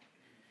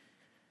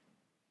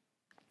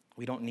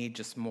 We don't need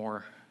just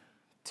more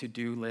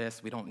to-do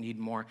lists. We don't need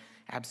more.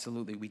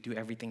 Absolutely, we do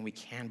everything we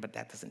can, but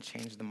that doesn't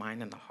change the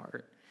mind and the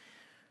heart.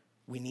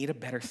 We need a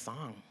better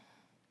song.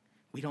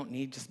 We don't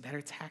need just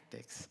better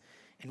tactics.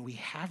 And we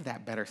have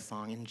that better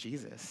song in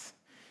Jesus.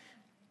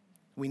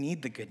 We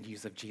need the good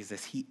news of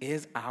Jesus. He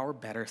is our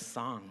better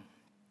song.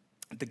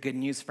 The good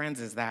news, friends,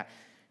 is that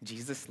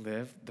Jesus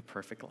lived the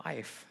perfect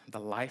life, the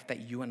life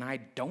that you and I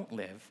don't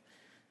live.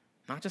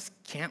 Not just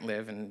can't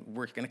live, and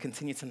we're going to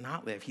continue to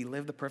not live. He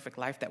lived the perfect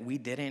life that we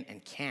didn't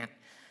and can't.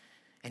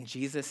 And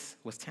Jesus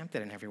was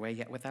tempted in every way,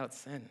 yet without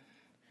sin.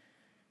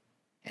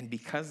 And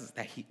because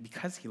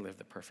he lived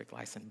the perfect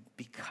life, and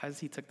because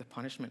he took the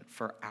punishment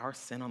for our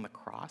sin on the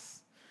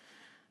cross,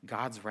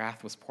 God's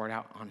wrath was poured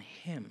out on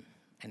him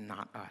and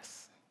not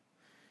us.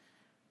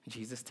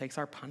 Jesus takes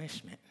our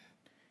punishment,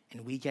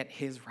 and we get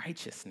his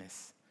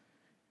righteousness,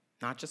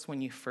 not just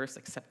when you first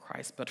accept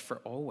Christ, but for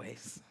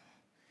always.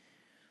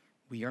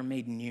 We are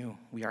made new.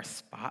 We are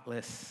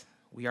spotless.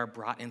 We are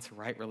brought into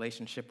right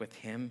relationship with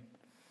him.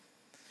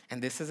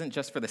 And this isn't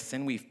just for the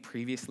sin we've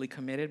previously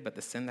committed, but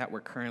the sin that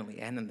we're currently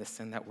in and the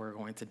sin that we're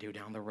going to do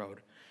down the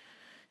road.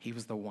 He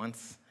was the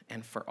once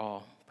and for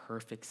all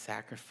perfect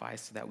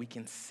sacrifice so that we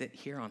can sit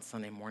here on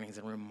Sunday mornings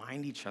and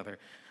remind each other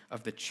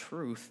of the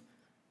truth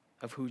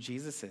of who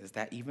Jesus is,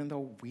 that even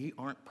though we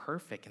aren't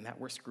perfect and that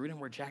we're screwed and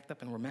we're jacked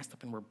up and we're messed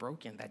up and we're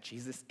broken, that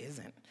Jesus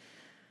isn't.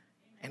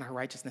 And our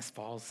righteousness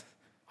falls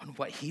on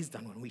what he's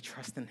done when we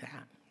trust in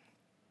that.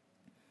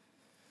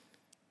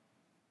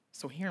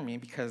 So hear me,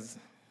 because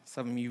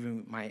some of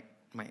you might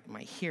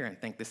hear and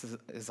think this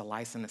is a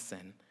license to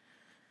sin.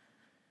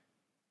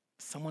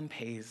 Someone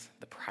pays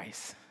the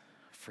price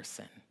for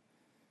sin.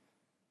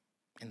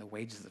 And the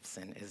wages of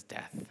sin is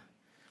death.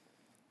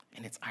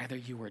 And it's either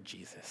you or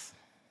Jesus.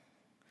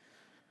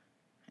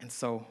 And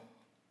so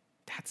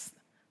that's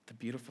the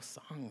beautiful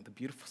song. The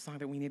beautiful song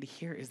that we need to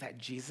hear is that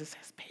Jesus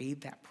has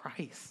paid that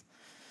price.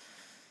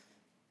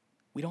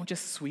 We don't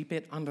just sweep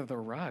it under the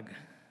rug.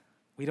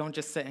 We don't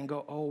just sit and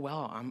go, oh,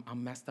 well,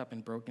 I'm messed up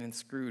and broken and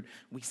screwed.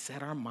 We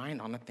set our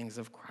mind on the things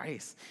of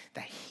Christ,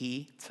 that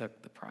he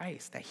took the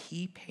price, that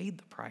he paid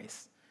the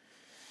price.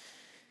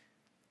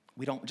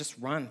 We don't just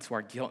run to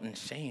our guilt and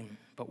shame,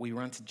 but we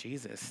run to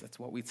Jesus. That's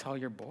what we tell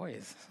your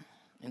boys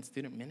in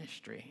student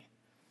ministry.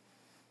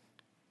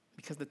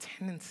 Because the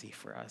tendency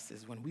for us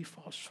is when we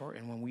fall short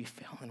and when we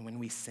fail and when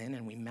we sin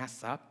and we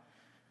mess up,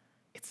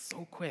 it's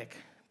so quick,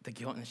 the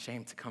guilt and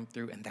shame to come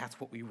through, and that's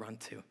what we run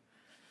to.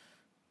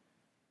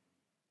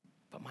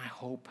 But my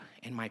hope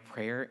and my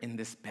prayer in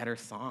this better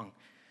song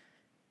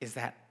is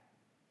that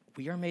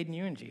we are made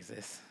new in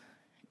Jesus.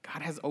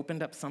 God has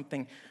opened up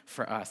something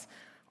for us.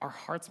 Our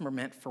hearts were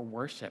meant for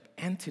worship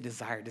and to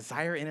desire.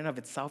 Desire in and of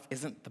itself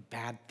isn't the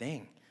bad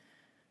thing.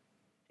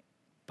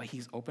 But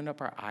he's opened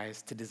up our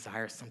eyes to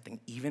desire something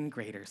even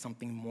greater,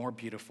 something more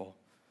beautiful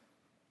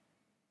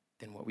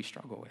than what we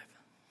struggle with.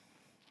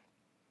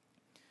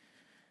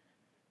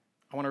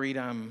 I want to read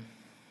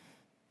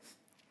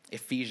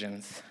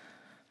Ephesians,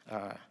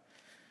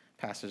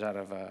 passage out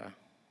of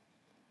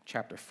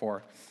chapter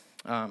 4.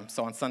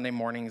 So on Sunday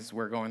mornings,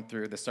 we're going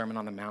through the Sermon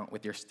on the Mount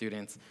with your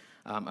students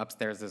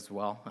upstairs as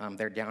well.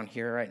 They're down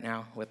here right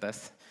now with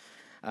us.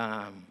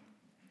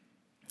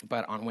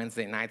 But on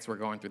Wednesday nights, we're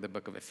going through the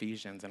book of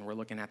Ephesians, and we're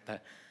looking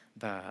at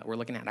we're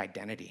looking at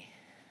identity.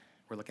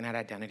 We're looking at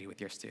identity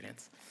with your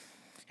students.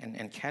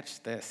 And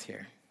catch this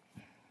here.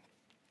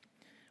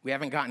 We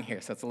haven't gotten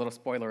here, so it's a little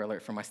spoiler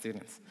alert for my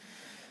students.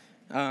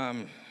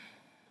 Paul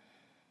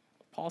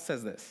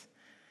says this.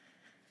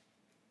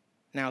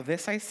 Now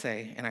this I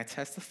say, and I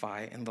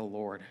testify in the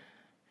Lord,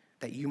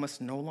 that you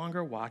must no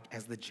longer walk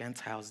as the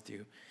Gentiles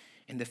do,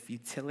 in the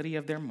futility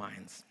of their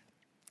minds.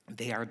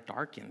 They are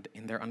darkened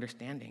in their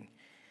understanding,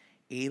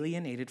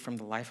 alienated from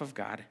the life of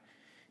God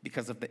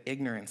because of the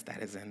ignorance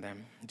that is in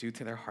them due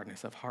to their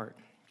hardness of heart.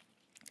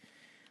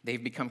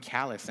 They've become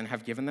callous and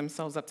have given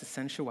themselves up to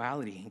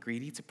sensuality and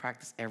greedy to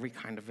practice every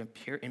kind of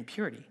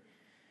impurity.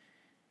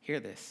 Hear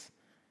this.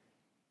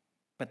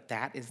 But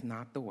that is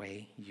not the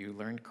way you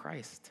learned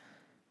Christ.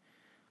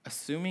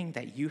 Assuming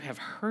that you have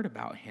heard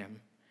about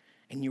him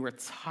and you were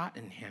taught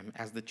in him,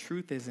 as the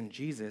truth is in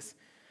Jesus,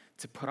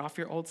 to put off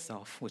your old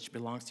self, which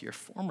belongs to your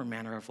former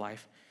manner of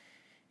life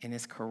and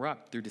is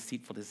corrupt through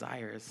deceitful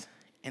desires,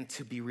 and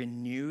to be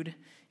renewed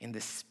in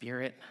the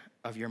spirit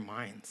of your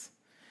minds,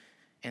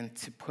 and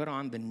to put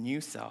on the new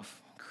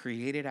self,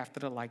 created after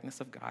the likeness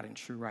of God in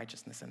true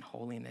righteousness and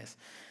holiness.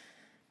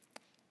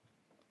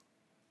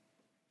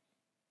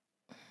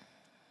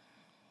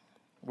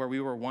 Where we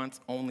were once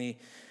only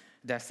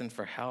destined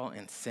for hell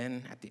and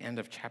sin, at the end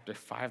of chapter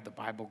 5, the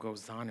Bible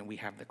goes on, and we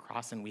have the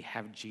cross, and we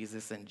have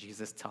Jesus, and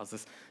Jesus tells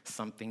us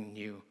something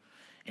new.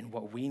 And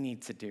what we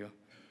need to do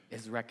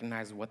is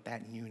recognize what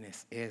that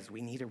newness is.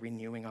 We need a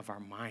renewing of our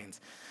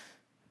minds.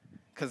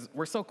 Because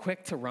we're so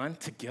quick to run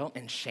to guilt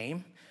and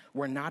shame,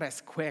 we're not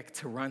as quick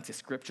to run to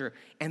Scripture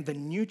and the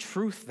new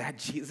truth that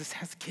Jesus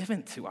has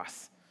given to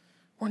us.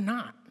 We're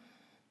not.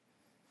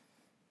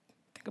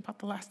 Think about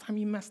the last time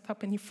you messed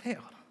up and you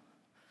failed.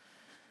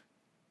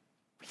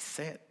 We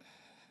sit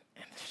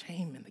in the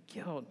shame and the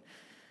guilt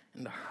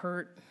and the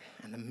hurt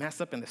and the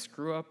mess up and the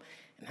screw up.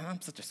 And I'm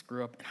such a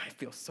screw up, and I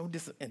feel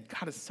and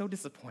God is so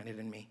disappointed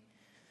in me.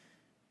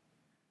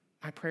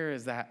 My prayer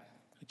is that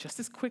just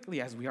as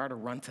quickly as we are to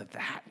run to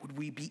that, would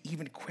we be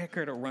even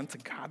quicker to run to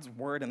God's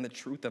word and the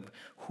truth of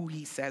who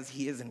he says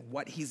he is and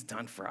what he's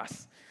done for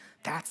us.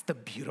 That's the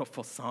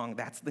beautiful song.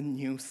 That's the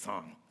new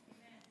song.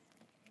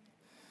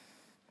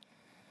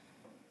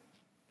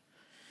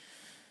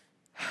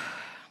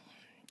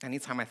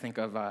 Anytime I think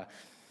of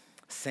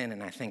sin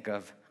and I think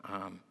of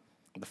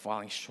the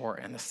falling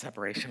short and the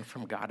separation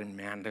from God and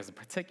man, there's a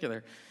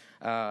particular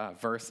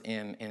verse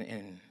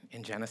in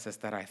Genesis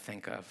that I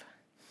think of.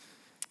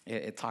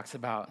 It talks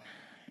about,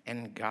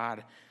 and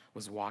God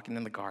was walking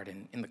in the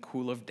garden in the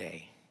cool of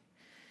day,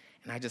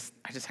 And I just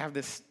have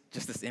this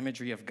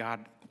imagery of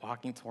God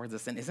walking towards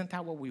us. And isn't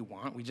that what we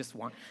want? We just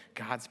want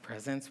God's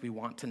presence. We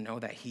want to know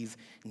that he's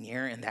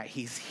near and that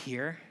he's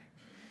here.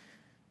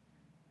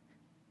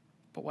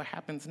 But what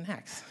happens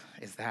next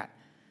is that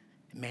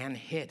man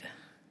hid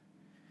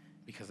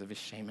because of his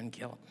shame and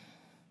guilt.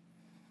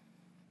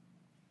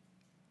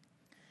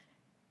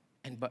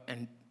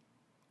 And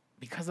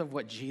because of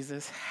what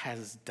Jesus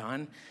has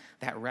done,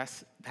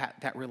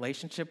 that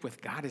relationship with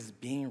God is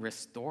being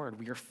restored.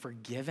 We are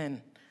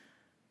forgiven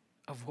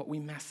of what we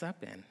mess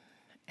up in.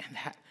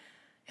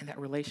 And that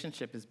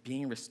relationship is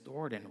being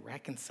restored and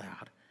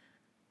reconciled,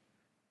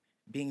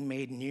 being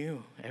made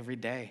new every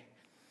day.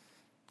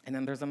 And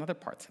then there's another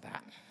part to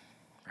that,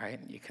 right?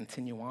 You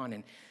continue on,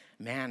 and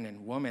man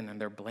and woman, and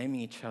they're blaming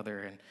each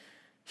other, and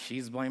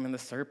she's blaming the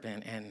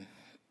serpent, and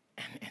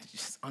it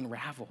just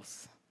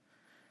unravels.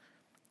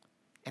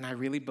 And I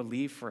really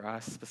believe for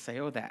us,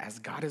 Paseo, that as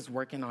God is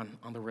working on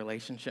the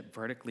relationship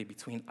vertically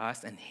between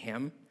us and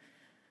him,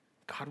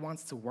 God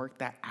wants to work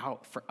that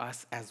out for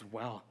us as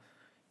well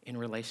in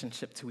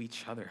relationship to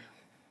each other.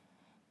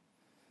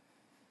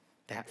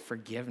 That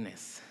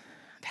forgiveness,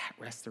 that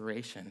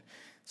restoration.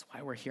 That's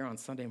why we're here on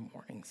Sunday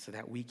mornings, so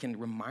that we can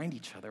remind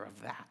each other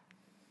of that.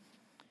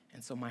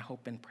 And so my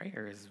hope and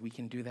prayer is we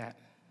can do that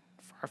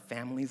for our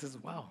families as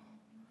well.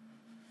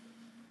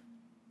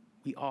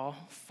 We all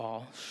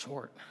fall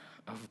short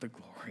of the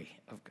glory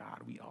of God.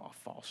 We all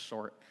fall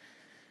short,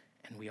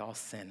 and we all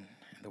sin.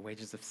 And the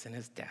wages of sin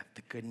is death.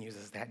 The good news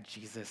is that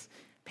Jesus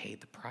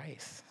paid the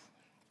price.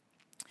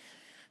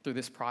 Through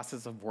this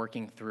process of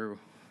working through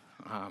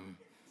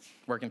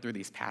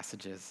these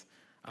passages,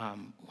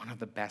 one of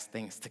the best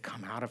things to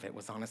come out of it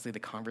was honestly the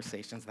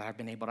conversations that I've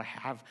been able to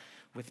have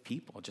with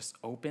people. Just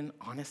open,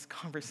 honest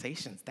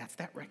conversations. That's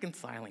that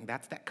reconciling.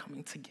 That's that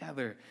coming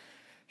together.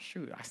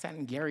 Shoot, I sat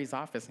in Gary's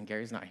office, and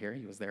Gary's not here.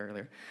 He was there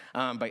earlier.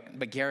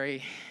 But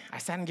Gary, I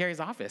sat in Gary's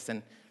office,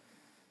 and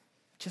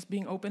just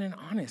being open and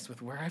honest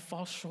with where I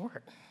fall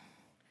short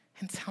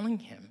and telling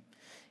him,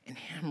 and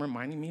him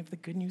reminding me of the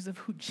good news of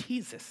who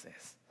Jesus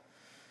is.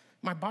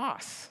 My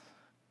boss.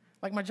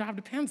 Like, my job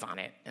depends on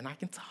it, and I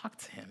can talk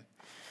to him.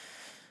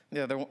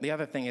 The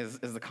other thing is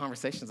the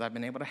conversations I've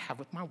been able to have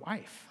with my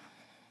wife,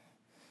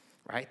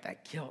 right?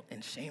 That guilt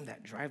and shame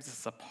that drives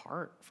us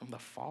apart from the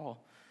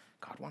fall.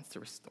 God wants to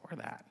restore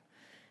that.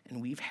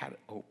 And we've had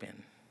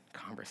open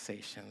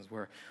conversations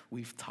where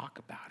we've talked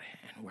about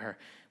it and where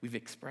we've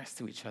expressed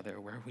to each other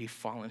where we've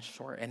fallen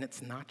short. And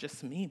it's not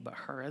just me, but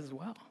her as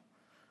well.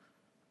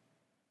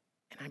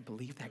 And I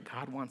believe that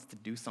God wants to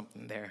do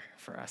something there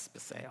for us,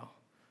 Paseo.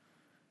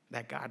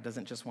 That God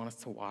doesn't just want us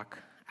to walk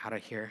out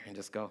of here and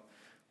just go,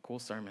 cool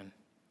sermon.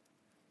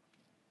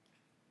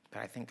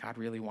 But I think God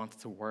really wants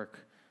to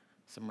work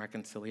some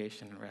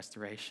reconciliation and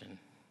restoration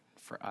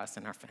for us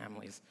and our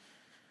families.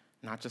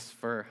 Not just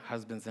for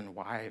husbands and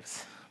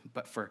wives,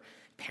 but for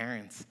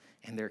parents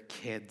and their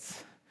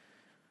kids,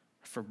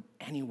 for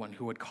anyone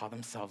who would call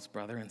themselves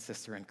brother and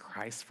sister in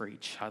Christ, for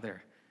each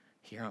other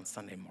here on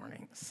Sunday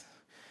mornings.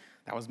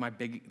 That was my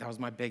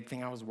big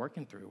thing I was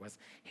working through was,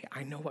 hey,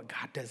 I know what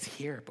God does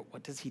here, but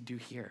what does he do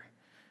here?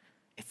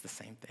 It's the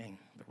same thing,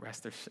 the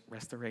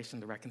restoration,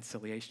 the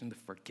reconciliation, the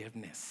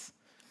forgiveness.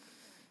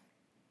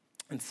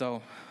 And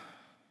so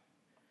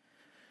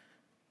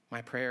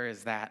my prayer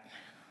is that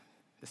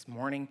this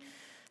morning,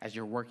 as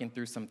you're working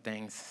through some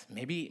things,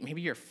 maybe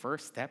your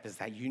first step is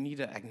that you need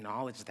to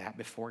acknowledge that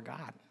before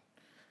God.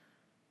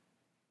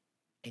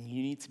 And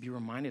you need to be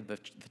reminded of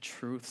the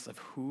truths of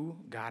who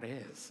God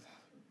is.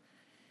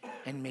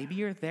 And maybe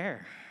you're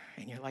there,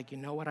 and you're like, you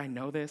know what, I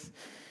know this.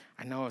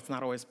 I know it's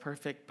not always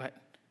perfect, but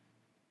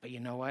you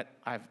know what?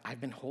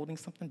 I've been holding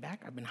something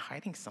back. I've been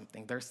hiding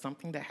something. There's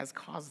something that has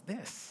caused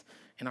this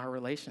in our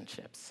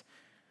relationships.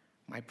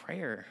 My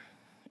prayer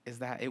is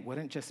that it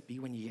wouldn't just be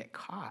when you get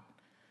caught,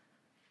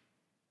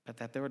 but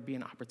that there would be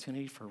an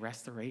opportunity for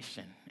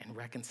restoration and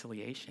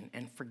reconciliation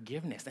and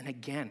forgiveness. And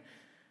again,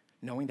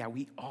 knowing that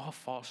we all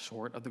fall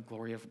short of the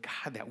glory of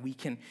God, that we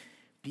can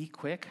be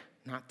quick,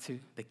 not to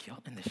the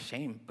guilt and the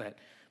shame, but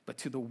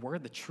to the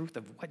word, the truth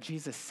of what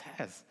Jesus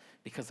says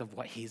because of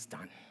what he's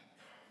done.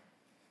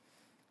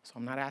 So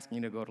I'm not asking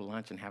you to go to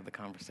lunch and have the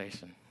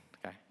conversation,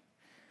 okay?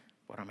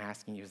 What I'm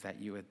asking you is that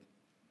you would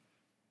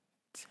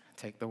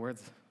take the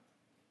words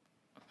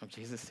of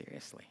Jesus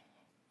seriously.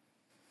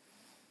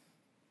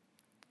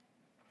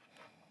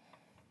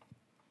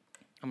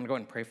 I'm going to go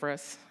ahead and pray for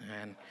us,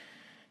 and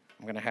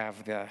I'm going to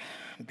have the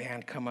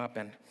band come up,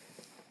 and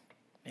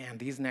man,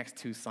 these next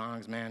two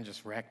songs, man,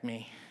 just wrecked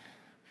me.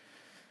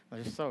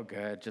 They're just so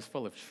good, just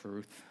full of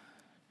truth.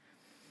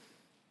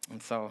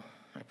 And so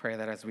I pray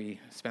that as we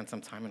spend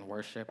some time in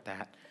worship,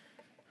 that,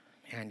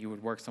 man, you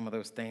would work some of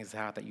those things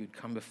out, that you'd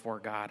come before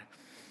God.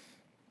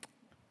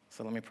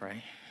 So let me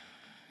pray.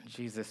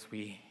 Jesus,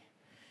 we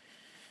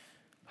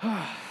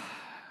are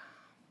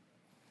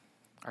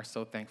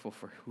so thankful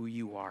for who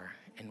you are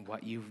and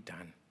what you've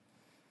done.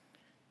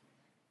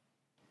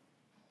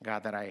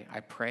 God, that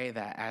I pray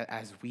that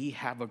as we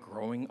have a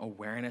growing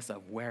awareness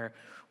of where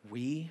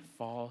we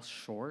fall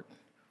short,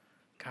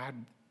 God,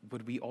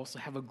 would we also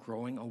have a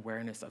growing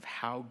awareness of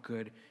how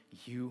good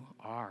you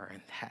are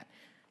and that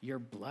your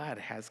blood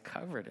has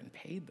covered and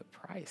paid the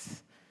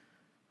price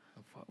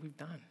of what we've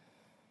done.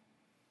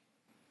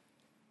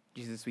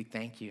 Jesus, we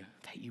thank you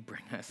that you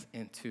bring us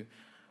into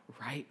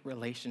right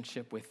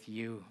relationship with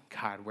you,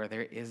 God, where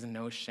there is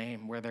no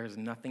shame, where there's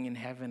nothing in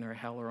heaven or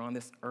hell or on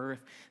this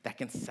earth that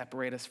can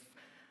separate us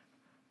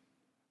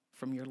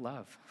from your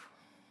love.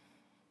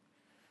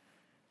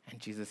 And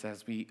Jesus,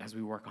 as we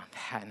work on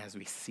that and as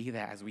we see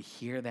that, as we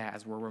hear that,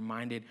 as we're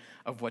reminded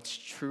of what's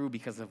true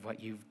because of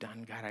what you've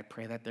done, God, I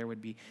pray that there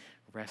would be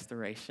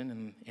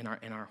restoration in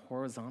our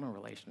horizontal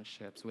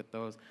relationships with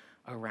those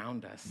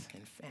around us,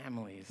 in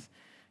families,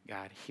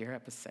 God, here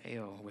at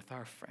Paseo, with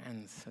our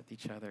friends, with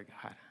each other,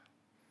 God.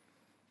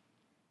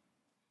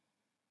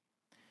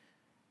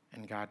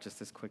 And God,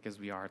 just as quick as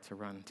we are to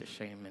run to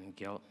shame and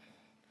guilt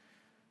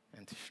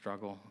and to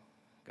struggle,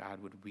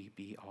 God, would we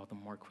be all the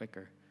more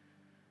quicker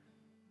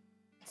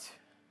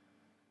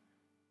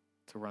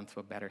to run to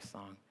a better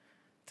song,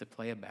 to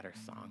play a better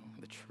song,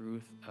 the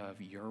truth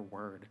of your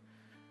word,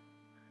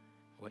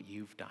 what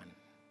you've done.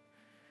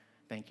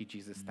 Thank you,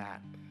 Jesus,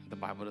 that the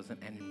Bible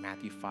doesn't end in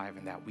Matthew 5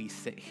 and that we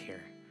sit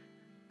here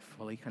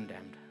fully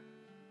condemned.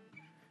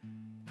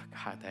 But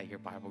God, that your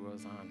Bible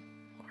goes on,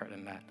 Lord,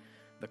 and that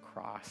the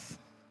cross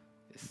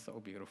is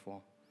so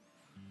beautiful.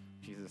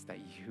 Jesus, that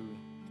you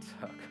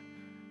took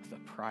the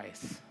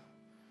price.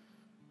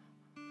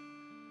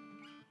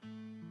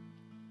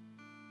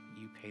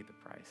 You paid the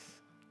price.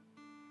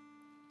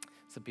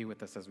 So be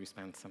with us as we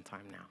spend some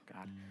time now,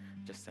 God,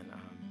 just in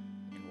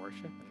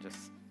worship and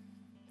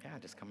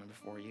just coming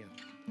before you.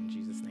 In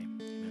Jesus' name,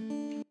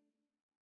 amen.